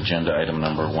that's agenda item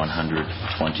number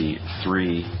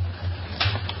 123.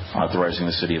 Authorizing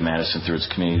the City of Madison through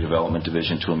its Community Development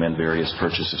Division to amend various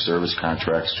purchase of service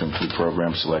contracts to include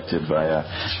programs selected by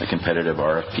a competitive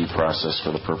RFP process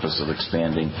for the purpose of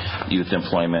expanding youth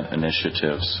employment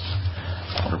initiatives.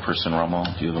 Alderperson Rummel,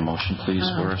 do you have a motion, please,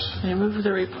 for us? I move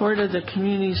the report of the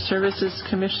Community Services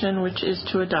Commission, which is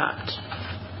to adopt.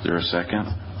 Is there a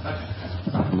second?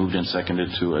 Moved and seconded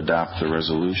to adopt the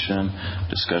resolution.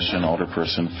 Discussion,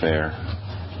 Alderperson Fair.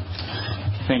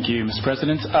 Thank you, Mr.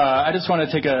 President. I just want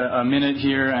to take a minute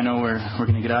here. I know we're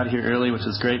going to get out of here early, which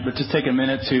is great, but just take a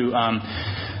minute to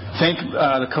thank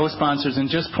the co-sponsors and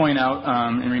just point out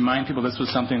and remind people this was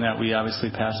something that we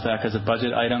obviously passed back as a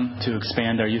budget item to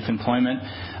expand our youth employment.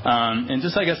 And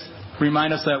just, I guess,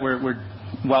 remind us that we're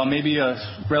while maybe a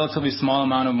relatively small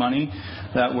amount of money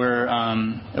that we're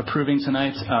approving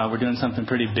tonight, we're doing something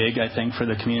pretty big, I think, for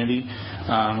the community.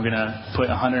 We're going to put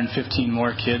 115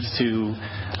 more kids to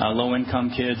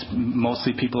low-income kids,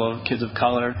 mostly kids of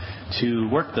color, to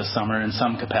work this summer in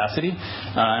some capacity.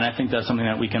 And I think that's something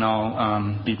that we can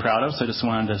all be proud of. So I just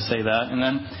wanted to say that. And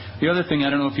then the other thing, I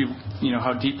don't know if you know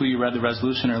how deeply you read the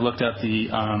resolution or looked at the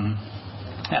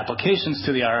applications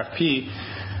to the RFP.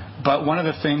 But one of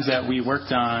the things that we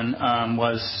worked on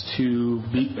was to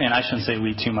be, and I shouldn't say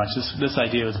we too much, this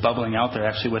idea was bubbling out there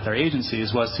actually with our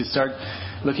agencies, was to start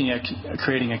looking at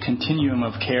creating a continuum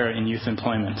of care in youth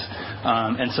employment.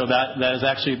 And so that is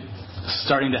actually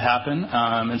starting to happen.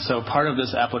 And so part of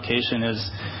this application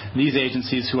is these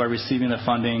agencies who are receiving the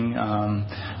funding,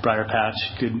 Briar Patch,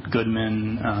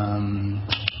 Goodman,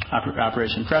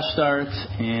 Operation Fresh Start,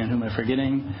 and who am I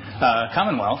forgetting?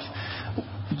 Commonwealth.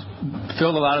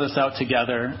 filled a lot of this out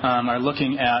together, are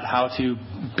looking at how to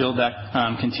build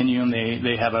that continuum.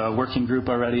 They have a working group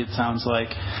already, it sounds like,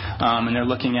 and they're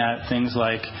looking at things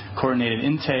like coordinated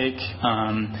intake,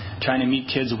 trying to meet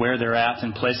kids where they're at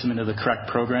and place them into the correct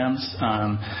programs.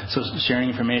 So sharing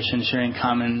information, sharing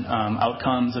common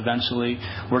outcomes eventually,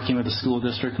 working with the school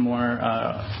district more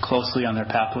closely on their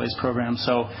Pathways program.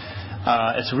 So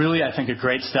it's really, I think, a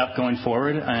great step going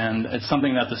forward, and it's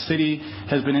something that the city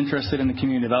has been interested in, the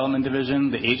Community Development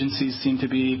Division. The agencies seem to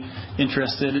be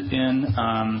interested in,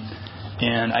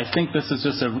 and I think this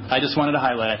is I just wanted to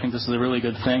highlight, I think this is a really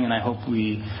good thing, and I hope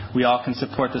we all can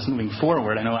support this moving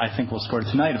forward. I think we'll support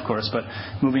it tonight, of course, but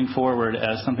moving forward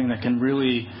as something that can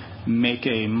really make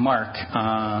a mark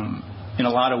in a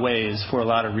lot of ways for a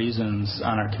lot of reasons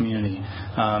on our community,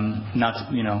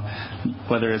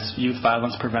 whether it's youth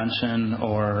violence prevention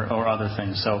or other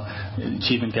things, so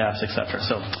achievement gaps, etc.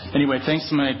 So anyway, thanks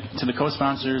to the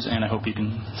co-sponsors, and I hope you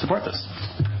can support this.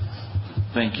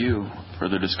 Thank you.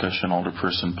 Further discussion,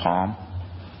 Alderperson Palm.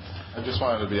 I just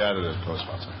wanted to be added as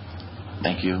co-sponsor.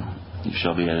 Thank you. You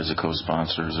shall be added as a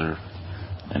co-sponsor. Is there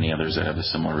any others that have a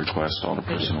similar request?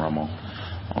 Alderperson Rummel,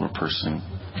 Alderperson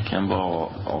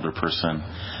Kimball,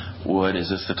 Alderperson Wood. Is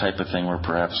this the type of thing where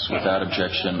perhaps without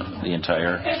objection the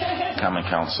entire Common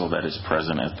Council that is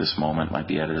present at this moment might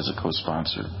be added as a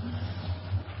co-sponsor?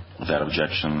 Without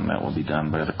objection, that will be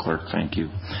done by the clerk. Thank you.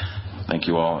 Thank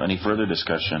you all. Any further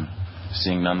discussion?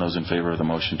 Seeing none, those in favor of the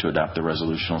motion to adopt the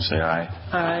resolution will say aye.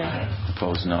 Aye.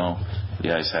 Opposed, no.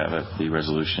 The ayes have it. The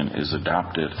resolution is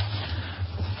adopted.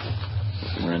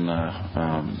 We're in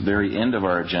the very end of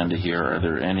our agenda here. Are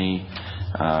there any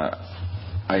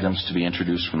items to be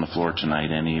introduced from the floor tonight?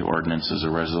 Any ordinances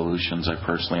or resolutions? I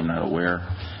personally am not aware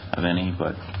of any,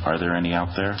 but are there any out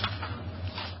there?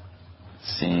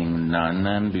 Seeing none,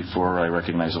 then, before I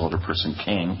recognize Alderperson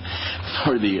King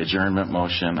for the adjournment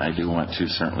motion, I do want to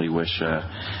certainly wish a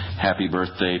happy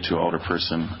birthday to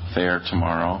Alderperson Fair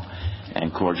tomorrow,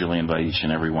 and cordially invite each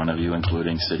and every one of you,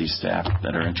 including city staff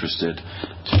that are interested,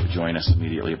 to join us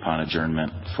immediately upon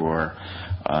adjournment for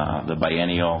the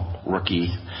biennial rookie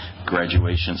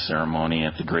graduation ceremony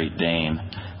at the Great Dane,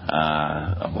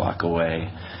 a block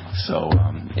away. So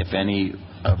if any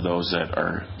of those that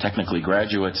are technically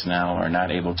graduates now are not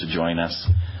able to join us,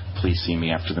 please see me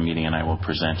after the meeting and I will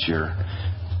present your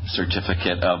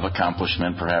certificate of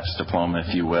accomplishment, perhaps diploma,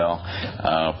 if you will,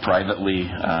 privately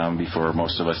before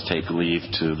most of us take leave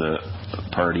to the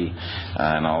party.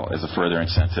 And I'll, as a further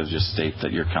incentive, just state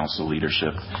that your council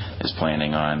leadership is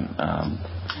planning on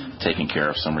taking care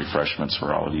of some refreshments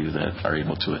for all of you that are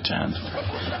able to attend.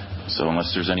 So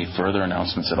unless there's any further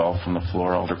announcements at all from the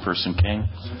floor, Alderperson King.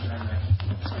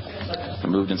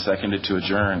 Moved and seconded to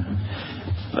adjourn.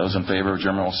 Those in favor of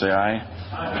adjournment will say aye.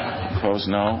 Aye. Opposed,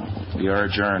 no. We are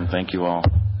adjourned. Thank you all.